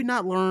more? Did we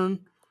not learn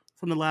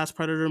from the last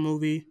Predator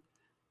movie?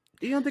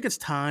 You don't think it's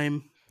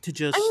time to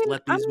just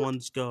let these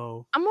ones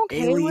go? I'm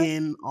okay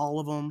Alien, all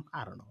of them.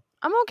 I don't know.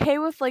 I'm okay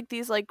with like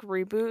these like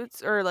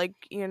reboots or like,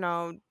 you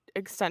know,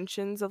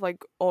 extensions of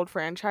like old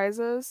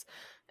franchises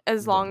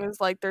as long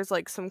as like there's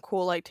like some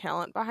cool like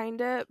talent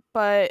behind it.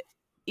 But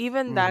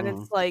even then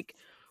it's like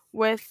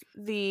with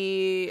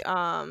the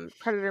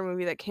Predator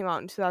movie that came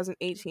out in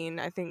 2018,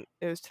 I think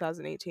it was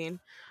 2018.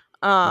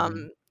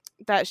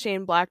 That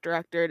Shane Black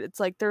directed, it's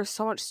like there's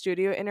so much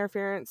studio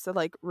interference to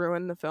like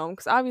ruin the film,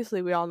 because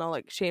obviously we all know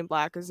like Shane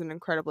Black is an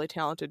incredibly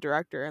talented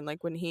director, and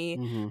like when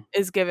he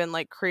is given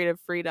like creative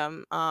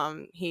freedom,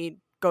 he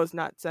goes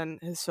nuts and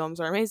his films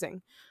are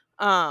amazing.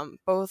 But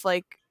with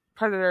like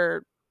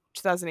Predator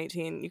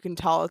 2018, you can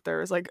tell that there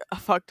was like a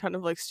fuck ton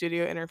of like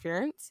studio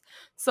interference.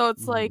 So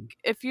it's like,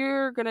 if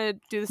you're gonna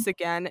do this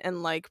again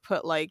and like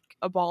put like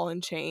a ball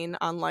and chain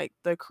on like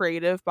the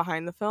creative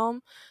behind the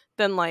film,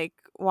 then like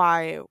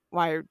why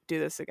do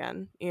this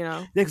again, you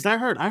know? Yeah, because I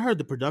heard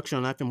the production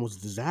on that film was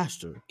a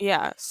disaster.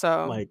 Yeah,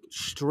 so like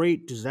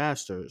straight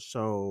disaster.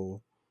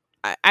 So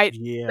I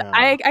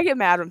get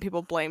mad when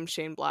people blame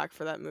Shane Black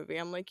for that movie.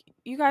 I'm like,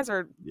 you guys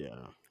are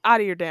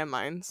out of your damn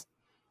minds.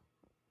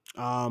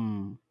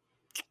 Damn,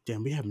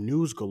 we have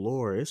news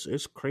galore.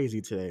 It's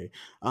crazy today.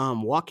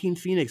 Joaquin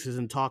Phoenix is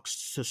in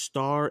talks to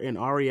star in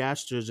Ari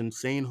Aster's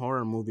insane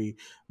horror movie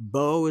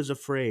Beau is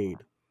Afraid.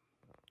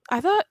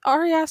 I thought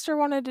Ari Aster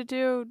wanted to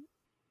do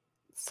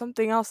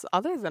something else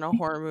other than a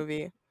horror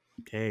movie.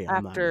 Hey,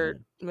 after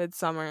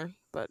Midsummer,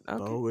 but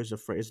okay. Beau is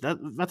Afraid.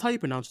 That's how you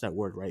pronounce that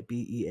word, right?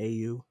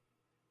 Beau?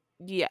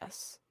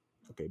 Yes.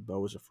 Okay,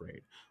 Beau is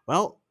Afraid.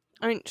 Well,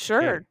 I mean,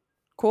 sure. Okay.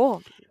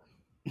 Cool.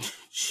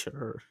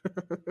 Sure.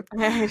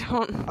 I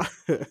don't.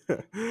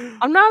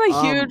 I'm not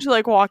a huge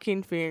like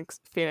Joaquin Phoenix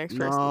person.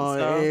 No,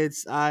 so.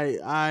 It's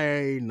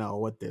I know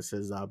what this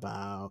is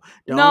about.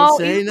 Don't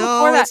say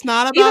no. It's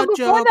not about even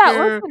before Joker.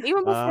 That, listen,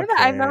 even before that,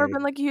 I've never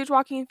been like a huge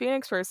Joaquin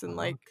Phoenix person.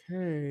 Like,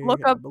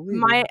 look up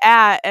my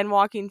and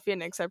Joaquin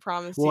Phoenix. I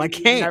promise. Well, you, I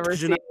can't. Never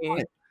see me.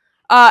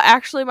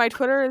 Actually, my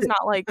Twitter is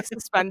not like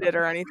suspended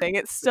or anything.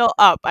 It's still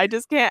up. I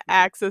just can't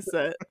access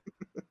it.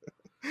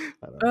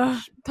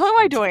 Tell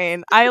my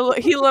Dwayne.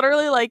 He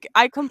literally like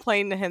I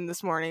complained to him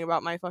this morning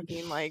about my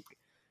fucking like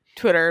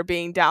Twitter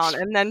being down,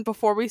 and then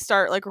before we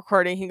start like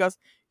recording, he goes,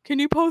 "Can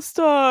you post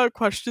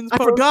questions?" I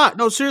forgot.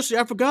 No, seriously,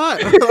 I forgot.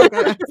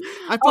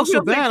 I felt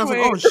so bad. I was like,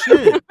 "Oh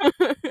shit!"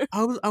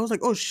 I was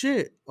like, "Oh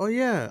shit! Oh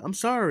yeah, I'm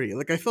sorry."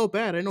 Like I felt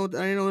bad. I didn't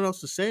know what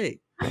else to say.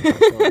 So,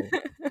 I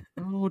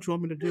don't know what you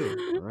want me to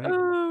do. All right.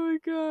 Oh my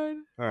god.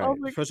 All right.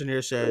 The person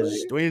here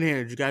says, Dwayne and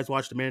Hannah, did you guys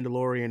watch The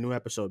Mandalorian new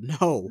episode?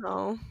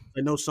 No.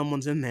 I know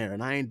someone's in there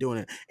and I ain't doing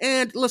it.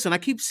 And listen, I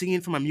keep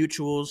seeing from my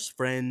mutuals,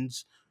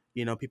 friends,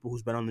 People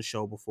who's been on the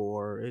show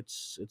before.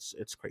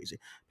 It's crazy.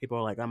 People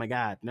are like, oh my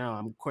god, no,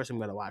 of course I'm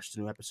gonna watch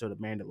the new episode of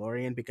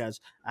Mandalorian because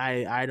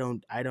I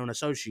don't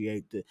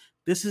associate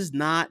this is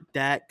not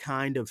that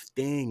kind of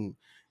thing.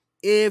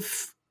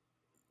 If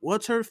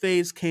what's her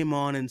face came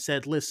on and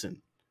said,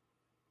 listen,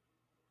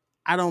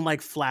 I don't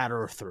like flat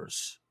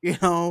earthers,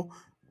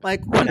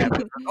 like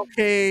whatever.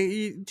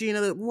 Okay,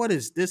 Gina, what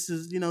is this?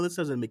 This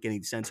doesn't make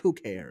any sense. Who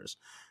cares?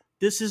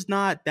 This is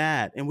not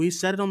that. And we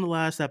said it on the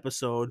last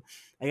episode.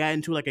 I got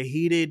into like a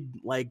heated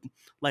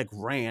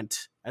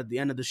rant at the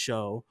end of the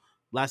show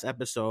last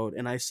episode,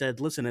 and I said,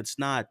 listen, it's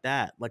not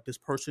that. Like, this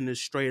person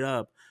is straight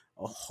up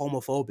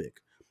homophobic.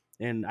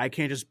 And I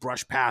can't just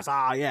brush past.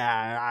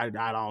 Yeah, I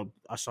don't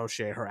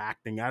associate her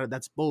acting.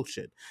 That's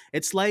bullshit.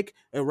 It's like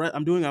I'm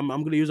going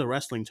to use a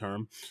wrestling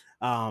term.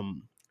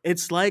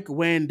 It's like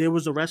when there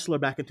was a wrestler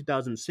back in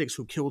 2006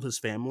 who killed his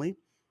family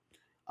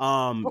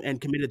and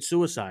committed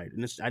suicide.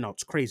 And I know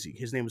it's crazy.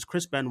 His name was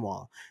Chris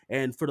Benoit.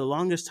 And for the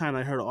longest time,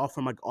 I heard all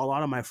from like a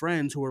lot of my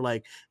friends who were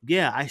like,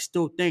 yeah, I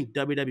still think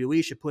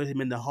WWE should put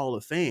him in the Hall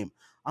of Fame.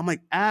 I'm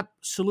like,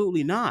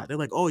 absolutely not. They're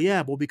like, oh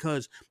yeah, well,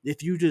 because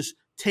if you just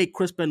take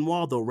Chris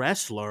Benoit, the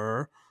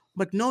wrestler, I'm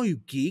like, no, you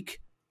geek.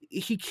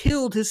 He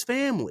killed his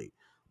family.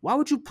 Why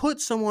would you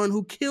put someone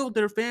who killed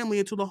their family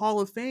into the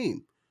Hall of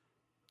Fame?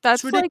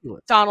 That's It's like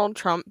ridiculous. Donald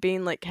Trump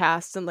being like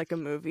cast in like a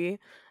movie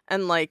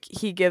and like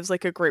he gives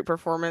like a great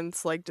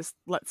performance, like just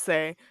let's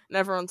say, and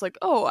everyone's like,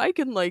 oh, I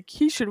can like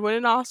he should win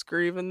an Oscar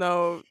even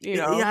though,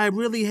 Yeah, I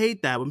really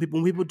hate that when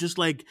people just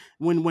like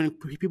when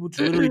people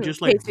literally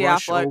just like Casey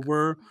brush Affleck.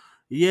 over.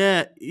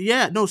 Yeah,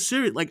 no,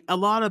 seriously. Like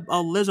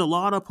there's a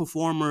lot of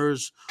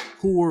performers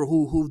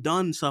who've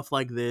done stuff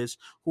like this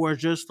who are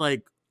just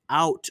like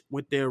out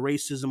with their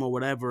racism or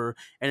whatever,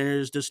 and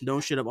there's this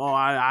notion of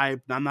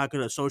I'm not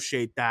gonna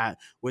associate that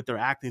with their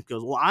acting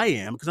skills. Well, I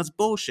am, because that's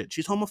bullshit.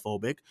 She's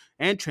homophobic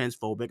and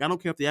transphobic. I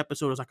don't care if the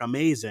episode is like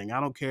amazing. I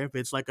don't care if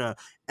it's like a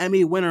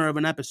Emmy winner of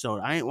an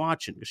episode. I ain't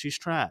watching because she's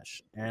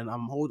trash, and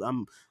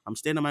I'm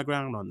standing my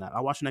ground on that.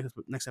 I'll watch the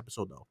next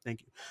episode though.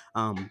 Thank you.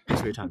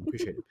 Thanks for your time.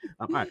 Appreciate it.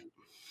 All right.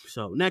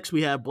 So next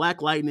we have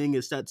Black Lightning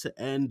is set to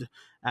end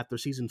after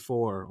season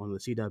 4 on the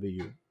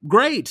CW.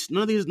 Great.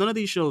 None of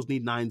these shows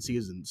need 9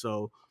 seasons,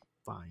 so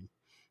fine.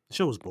 The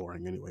show was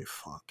boring anyway.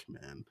 Fuck,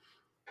 man.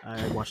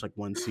 I watched like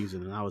 1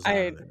 season and I was out I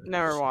of there.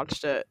 never So,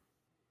 watched it.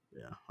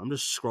 yeah, I'm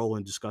just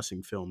scrolling,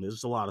 discussing film.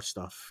 There's a lot of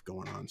stuff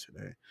going on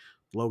today.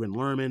 Logan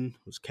Lerman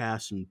was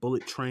cast in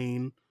Bullet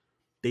Train.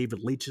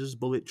 David Leitch's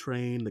Bullet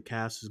Train. The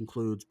cast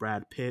includes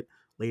Brad Pitt,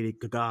 Lady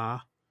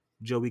Gaga,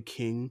 Joey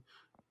King,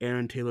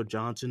 Aaron Taylor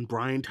Johnson,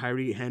 Brian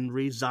Tyree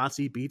Henry,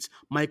 Zazie Beetz,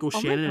 Michael Oh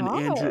my Shannon, and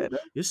Andrew. God.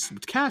 This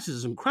cast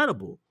is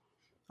incredible.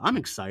 I'm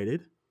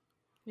excited.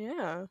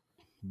 Yeah.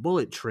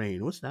 Bullet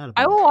Train. What's that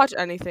I about? will watch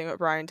anything with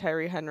Brian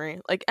Tyree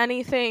Henry. Like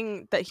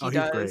anything that he He's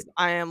does, great.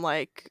 I am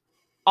like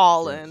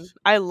all in. Yes.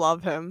 I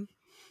love him.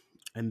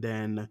 And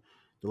then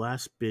the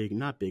last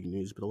not big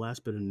news, but the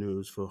last bit of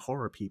news for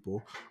horror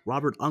people,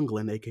 Robert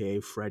Englund, aka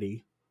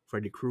Freddy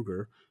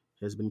Krueger,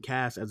 has been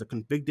cast as a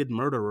convicted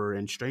murderer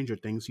in Stranger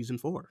Things season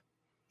 4.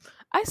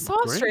 I saw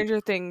Great. Stranger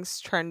Things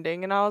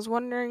trending and I was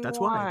wondering That's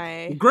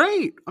why.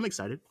 Great. I'm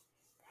excited.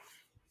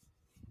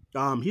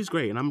 He's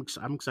great, and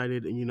I'm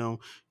excited, and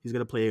he's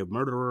gonna play a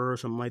murderer or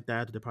something like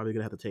that. They're probably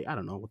gonna have to take. I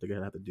don't know what they're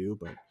gonna have to do,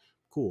 but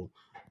cool.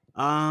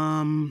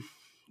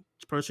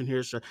 This person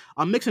here,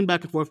 I'm mixing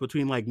back and forth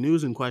between like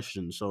news and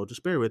questions, so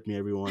just bear with me,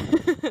 everyone.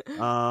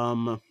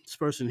 This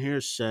person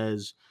here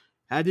says,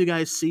 "Have you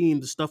guys seen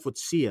the stuff with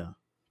Sia?"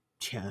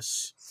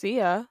 Yes.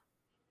 Sia?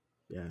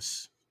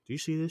 Yes. Do you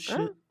see this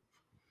shit?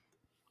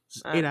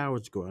 8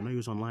 hours ago. I know you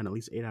was online at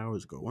least 8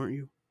 hours ago, weren't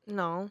you?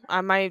 No,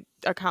 my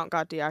account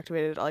got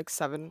deactivated at like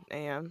 7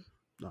 a.m.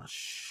 Oh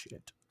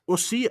shit. Well,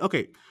 see,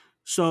 okay,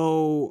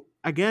 so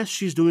I guess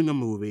she's doing a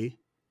movie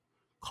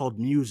called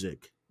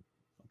Music.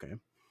 Okay,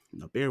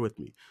 now bear with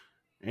me.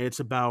 And it's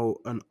about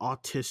an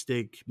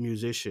autistic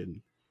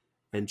musician,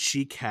 and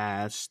she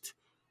cast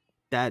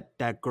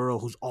that girl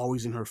who's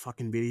always in her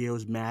fucking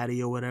videos,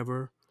 Maddie or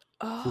whatever,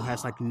 who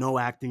has like no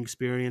acting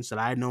experience that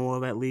I know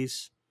of at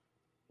least.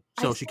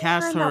 So she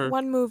cast her. That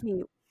one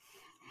movie.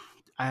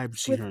 I have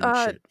seen her in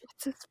shit.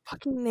 What's his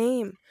fucking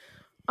name?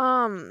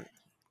 Oh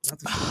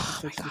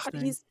my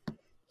God,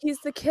 he's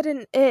the kid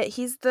in it.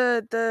 He's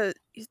the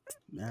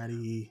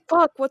Maddie.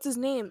 Fuck, what's his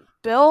name?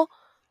 Bill?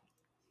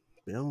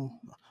 Let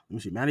me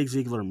see. Maddie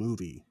Ziegler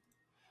movie.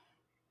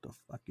 The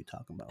fuck you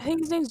talking about? I think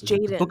his name's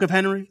Jaden. The Book of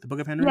Henry. The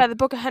Book of Henry. Yeah, the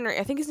Book of Henry.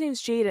 I think his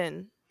name's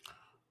Jaden.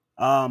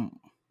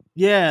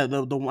 Yeah,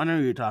 the I know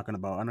who you're talking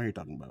about.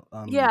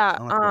 Yeah.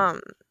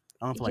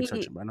 I don't feel like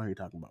searching, but I know who you're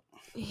talking about.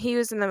 He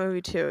was in that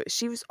movie too.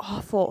 She was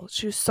awful.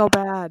 She was so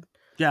bad.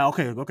 Yeah.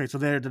 Okay. So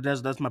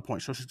that's my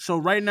point. So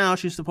right now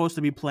she's supposed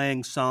to be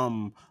playing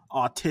some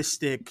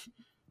autistic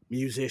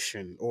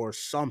musician or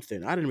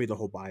something. I didn't read the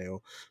whole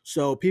bio.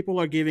 So people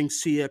are giving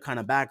Sia kind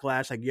of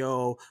backlash, like,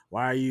 "Yo,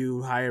 why are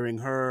you hiring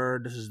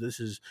her?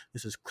 This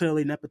is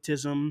clearly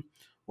nepotism."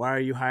 Why are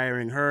you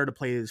hiring her to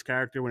play this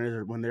character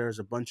when there's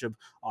a bunch of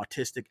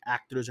autistic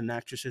actors and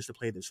actresses to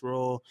play this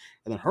role?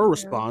 And then her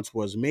response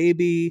was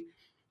maybe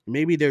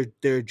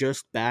they're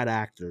just bad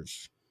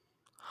actors.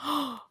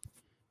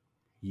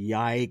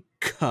 Yike.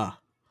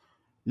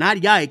 Not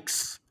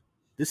yikes.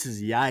 This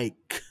is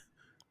yike.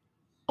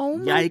 Oh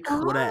my Yike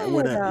god.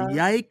 with a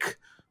yike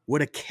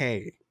with a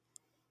K.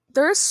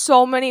 There's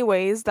so many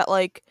ways that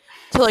like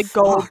to like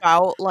go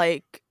about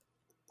like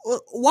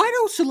why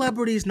don't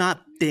celebrities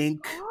not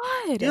think?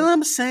 God. You know what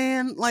I'm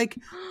saying? Like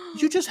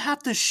you just have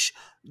to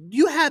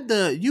you had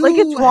the you like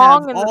it's have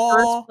wrong in the all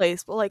first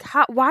place, but like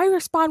why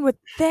respond with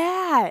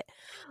that?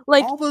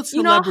 Like all the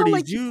you know how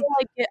like celebrities people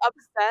like get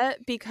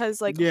upset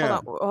because like yeah.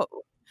 hold on.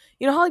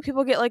 You know how like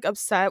people get like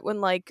upset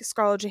when like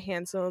Scarlett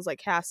Johansson was like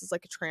cast as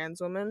like a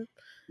trans woman,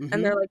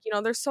 and they're like, you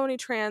know, there's so many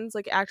trans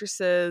like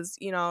actresses,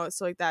 you know,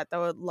 so like that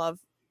would love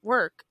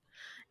work,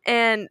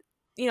 and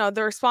you know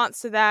the response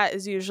to that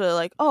is usually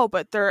like, oh,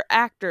 but they're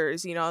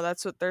actors, you know,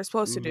 that's what they're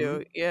supposed to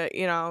do, yeah,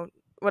 you know,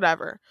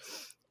 whatever,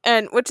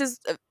 and which is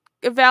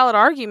a valid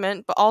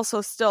argument, but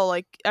also still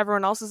like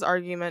everyone else's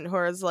argument who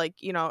is like,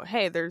 you know,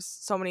 hey, there's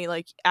so many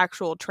like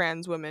actual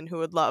trans women who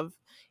would love,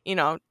 you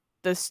know,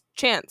 this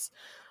chance.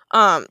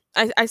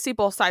 I see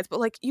both sides, but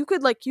like you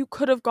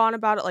could have gone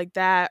about it like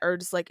that or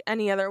just like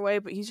any other way,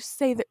 but you just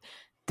say that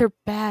they're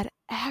bad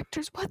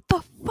actors. What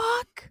the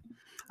fuck?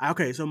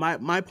 Okay, so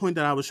my point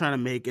that I was trying to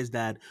make is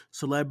that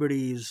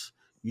celebrities,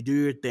 you do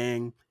your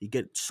thing, you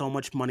get so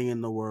much money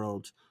in the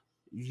world,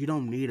 you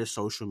don't need a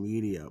social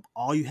media.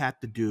 All you have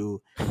to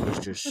do is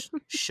just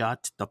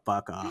shut the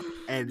fuck up.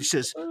 And it's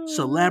just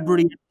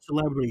celebrity,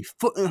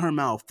 foot in her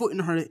mouth, foot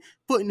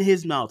in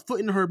his mouth,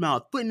 foot in her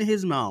mouth, foot in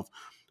his mouth.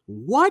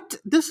 What?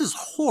 This is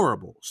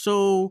horrible.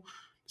 So,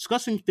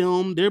 discussing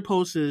film, their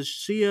post is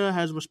Sia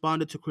has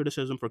responded to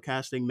criticism for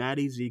casting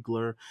Maddie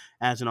Ziegler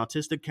as an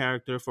autistic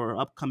character for her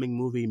upcoming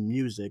movie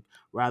Music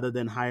rather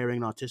than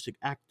hiring an autistic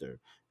actor.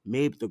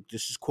 Maybe,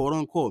 this is quote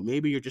unquote,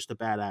 maybe you're just a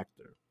bad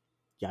actor.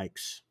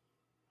 Yikes.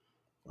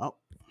 Well,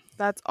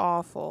 that's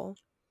awful.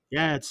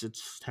 Yeah,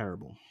 it's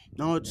terrible.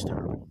 No, it's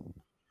terrible.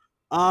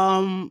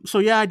 So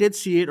yeah, I did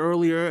see it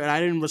earlier, and I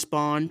didn't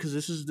respond because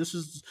this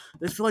is.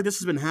 I feel like this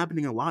has been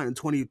happening a lot in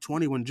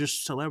 2020 when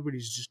just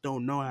celebrities just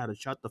don't know how to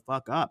shut the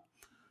fuck up.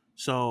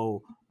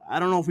 So I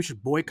don't know if we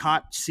should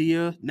boycott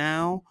Sia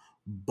now,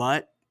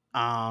 but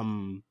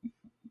I'm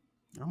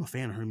a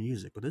fan of her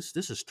music, but this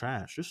is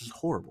trash. This is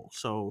horrible.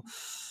 So,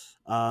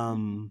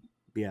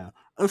 yeah,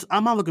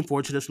 I'm not looking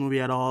forward to this movie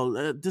at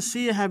all. Does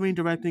Sia have any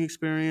directing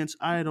experience?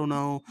 I don't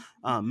know.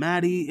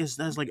 Maddie has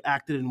like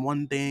acted in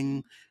one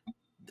thing.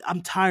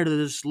 I'm tired of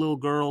this little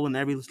girl and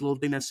every little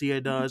thing that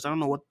Sia does. I don't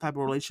know what type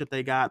of relationship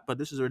they got, but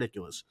this is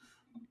ridiculous.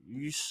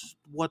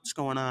 What's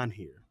going on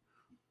here?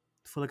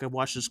 I feel like I've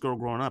watched this girl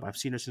growing up. I've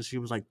seen her since she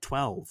was like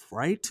 12,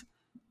 right?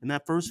 In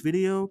that first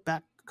video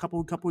back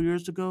a couple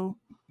years ago.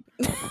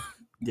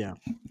 Yeah.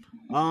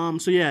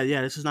 So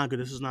yeah, this is not good.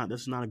 This is not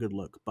a good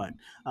look. But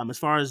as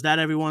far as that,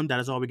 everyone, that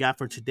is all we got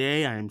for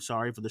today. I am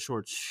sorry for the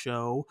short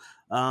show.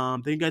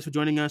 Thank you guys for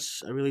joining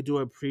us. I really do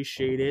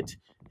appreciate it.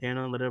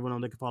 Hannah, let everyone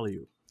know they can follow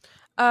you.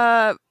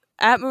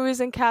 At Movies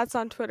and Cats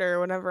on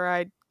Twitter whenever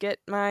I get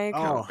my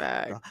account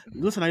back. God.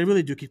 Listen, I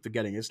really do keep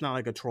forgetting. It's not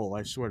like a troll.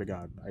 I swear to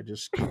God.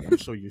 I'm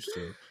so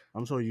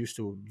used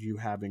to you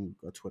having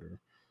a Twitter.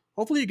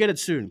 Hopefully you get it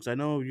soon because I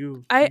know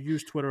you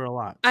use Twitter a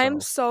lot. So.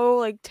 I'm so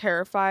like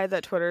terrified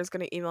that Twitter is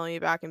going to email me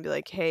back and be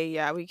like, "Hey,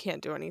 yeah, we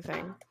can't do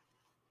anything."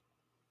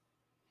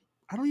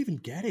 I don't even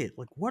get it.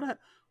 Like what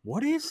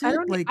is it?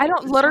 I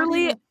don't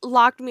literally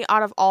locked me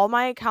out of all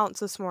my accounts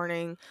this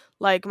morning.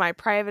 Like my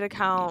private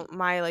account,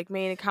 my like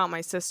main account, my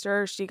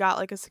sister, she got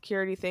like a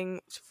security thing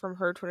from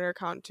her Twitter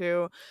account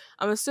too.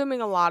 I'm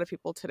assuming a lot of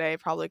people today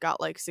probably got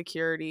like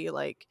security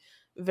like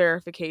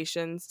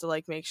verifications to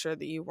like make sure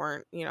that you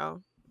weren't, you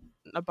know,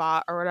 a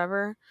bot or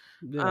whatever.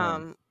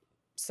 Yeah.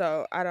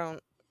 So I don't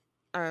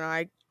know.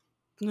 I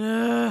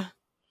know.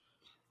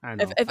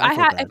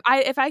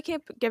 If I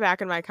can't get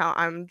back in my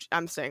account,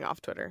 I'm staying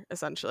off Twitter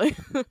essentially.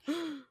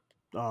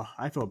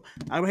 I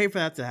would hate for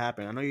that to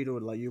happen. I know you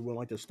would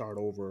like to start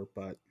over,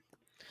 but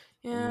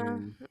yeah,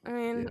 I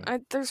mean,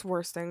 there's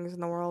worse things in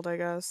the world, I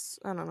guess.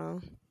 I don't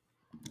know.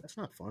 That's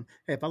not fun.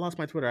 Hey, if I lost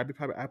my Twitter,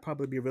 I'd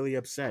probably be really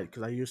upset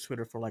because I use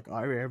Twitter for like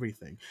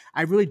everything.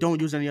 I really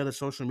don't use any other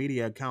social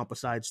media account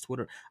besides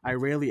Twitter. I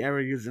rarely ever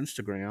use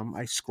Instagram.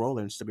 I scroll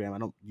Instagram. I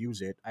don't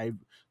use it.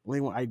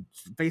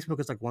 Facebook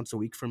is like once a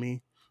week for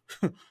me.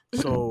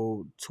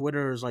 So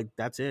Twitter is like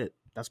that's it.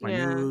 That's my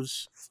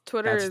news.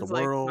 Twitter that's is the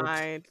like world.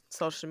 my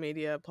social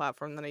media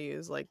platform that I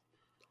use like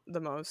the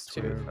most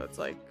Twitter. too. So it's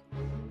like,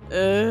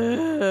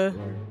 right.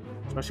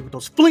 Especially with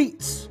those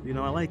fleets. You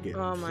know, I like it.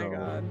 Oh my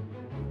god.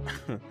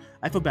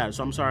 I feel bad,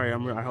 so I'm sorry.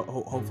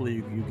 Hopefully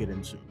you get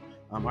in soon.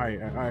 All right,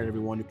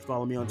 everyone. You can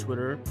follow me on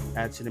Twitter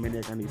at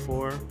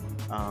Cinemania94.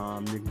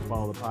 You can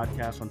follow the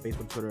podcast on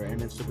Facebook, Twitter,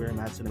 and Instagram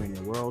at Cinemania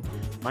World.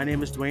 My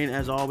name is Dwayne.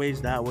 As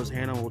always, that was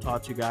Hannah. We'll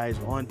talk to you guys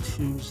on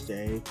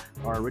Tuesday,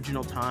 our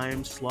original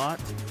time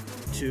slot,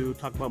 to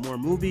talk about more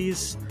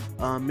movies.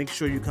 Make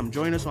sure you come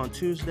join us on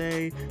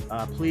Tuesday.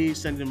 Please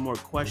send in more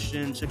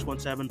questions,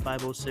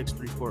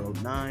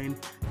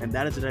 617-506-3409. And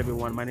that is it,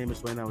 everyone. My name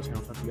is Dwayne. I was Hannah.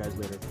 I'll talk to you guys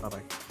later.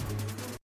 Bye-bye.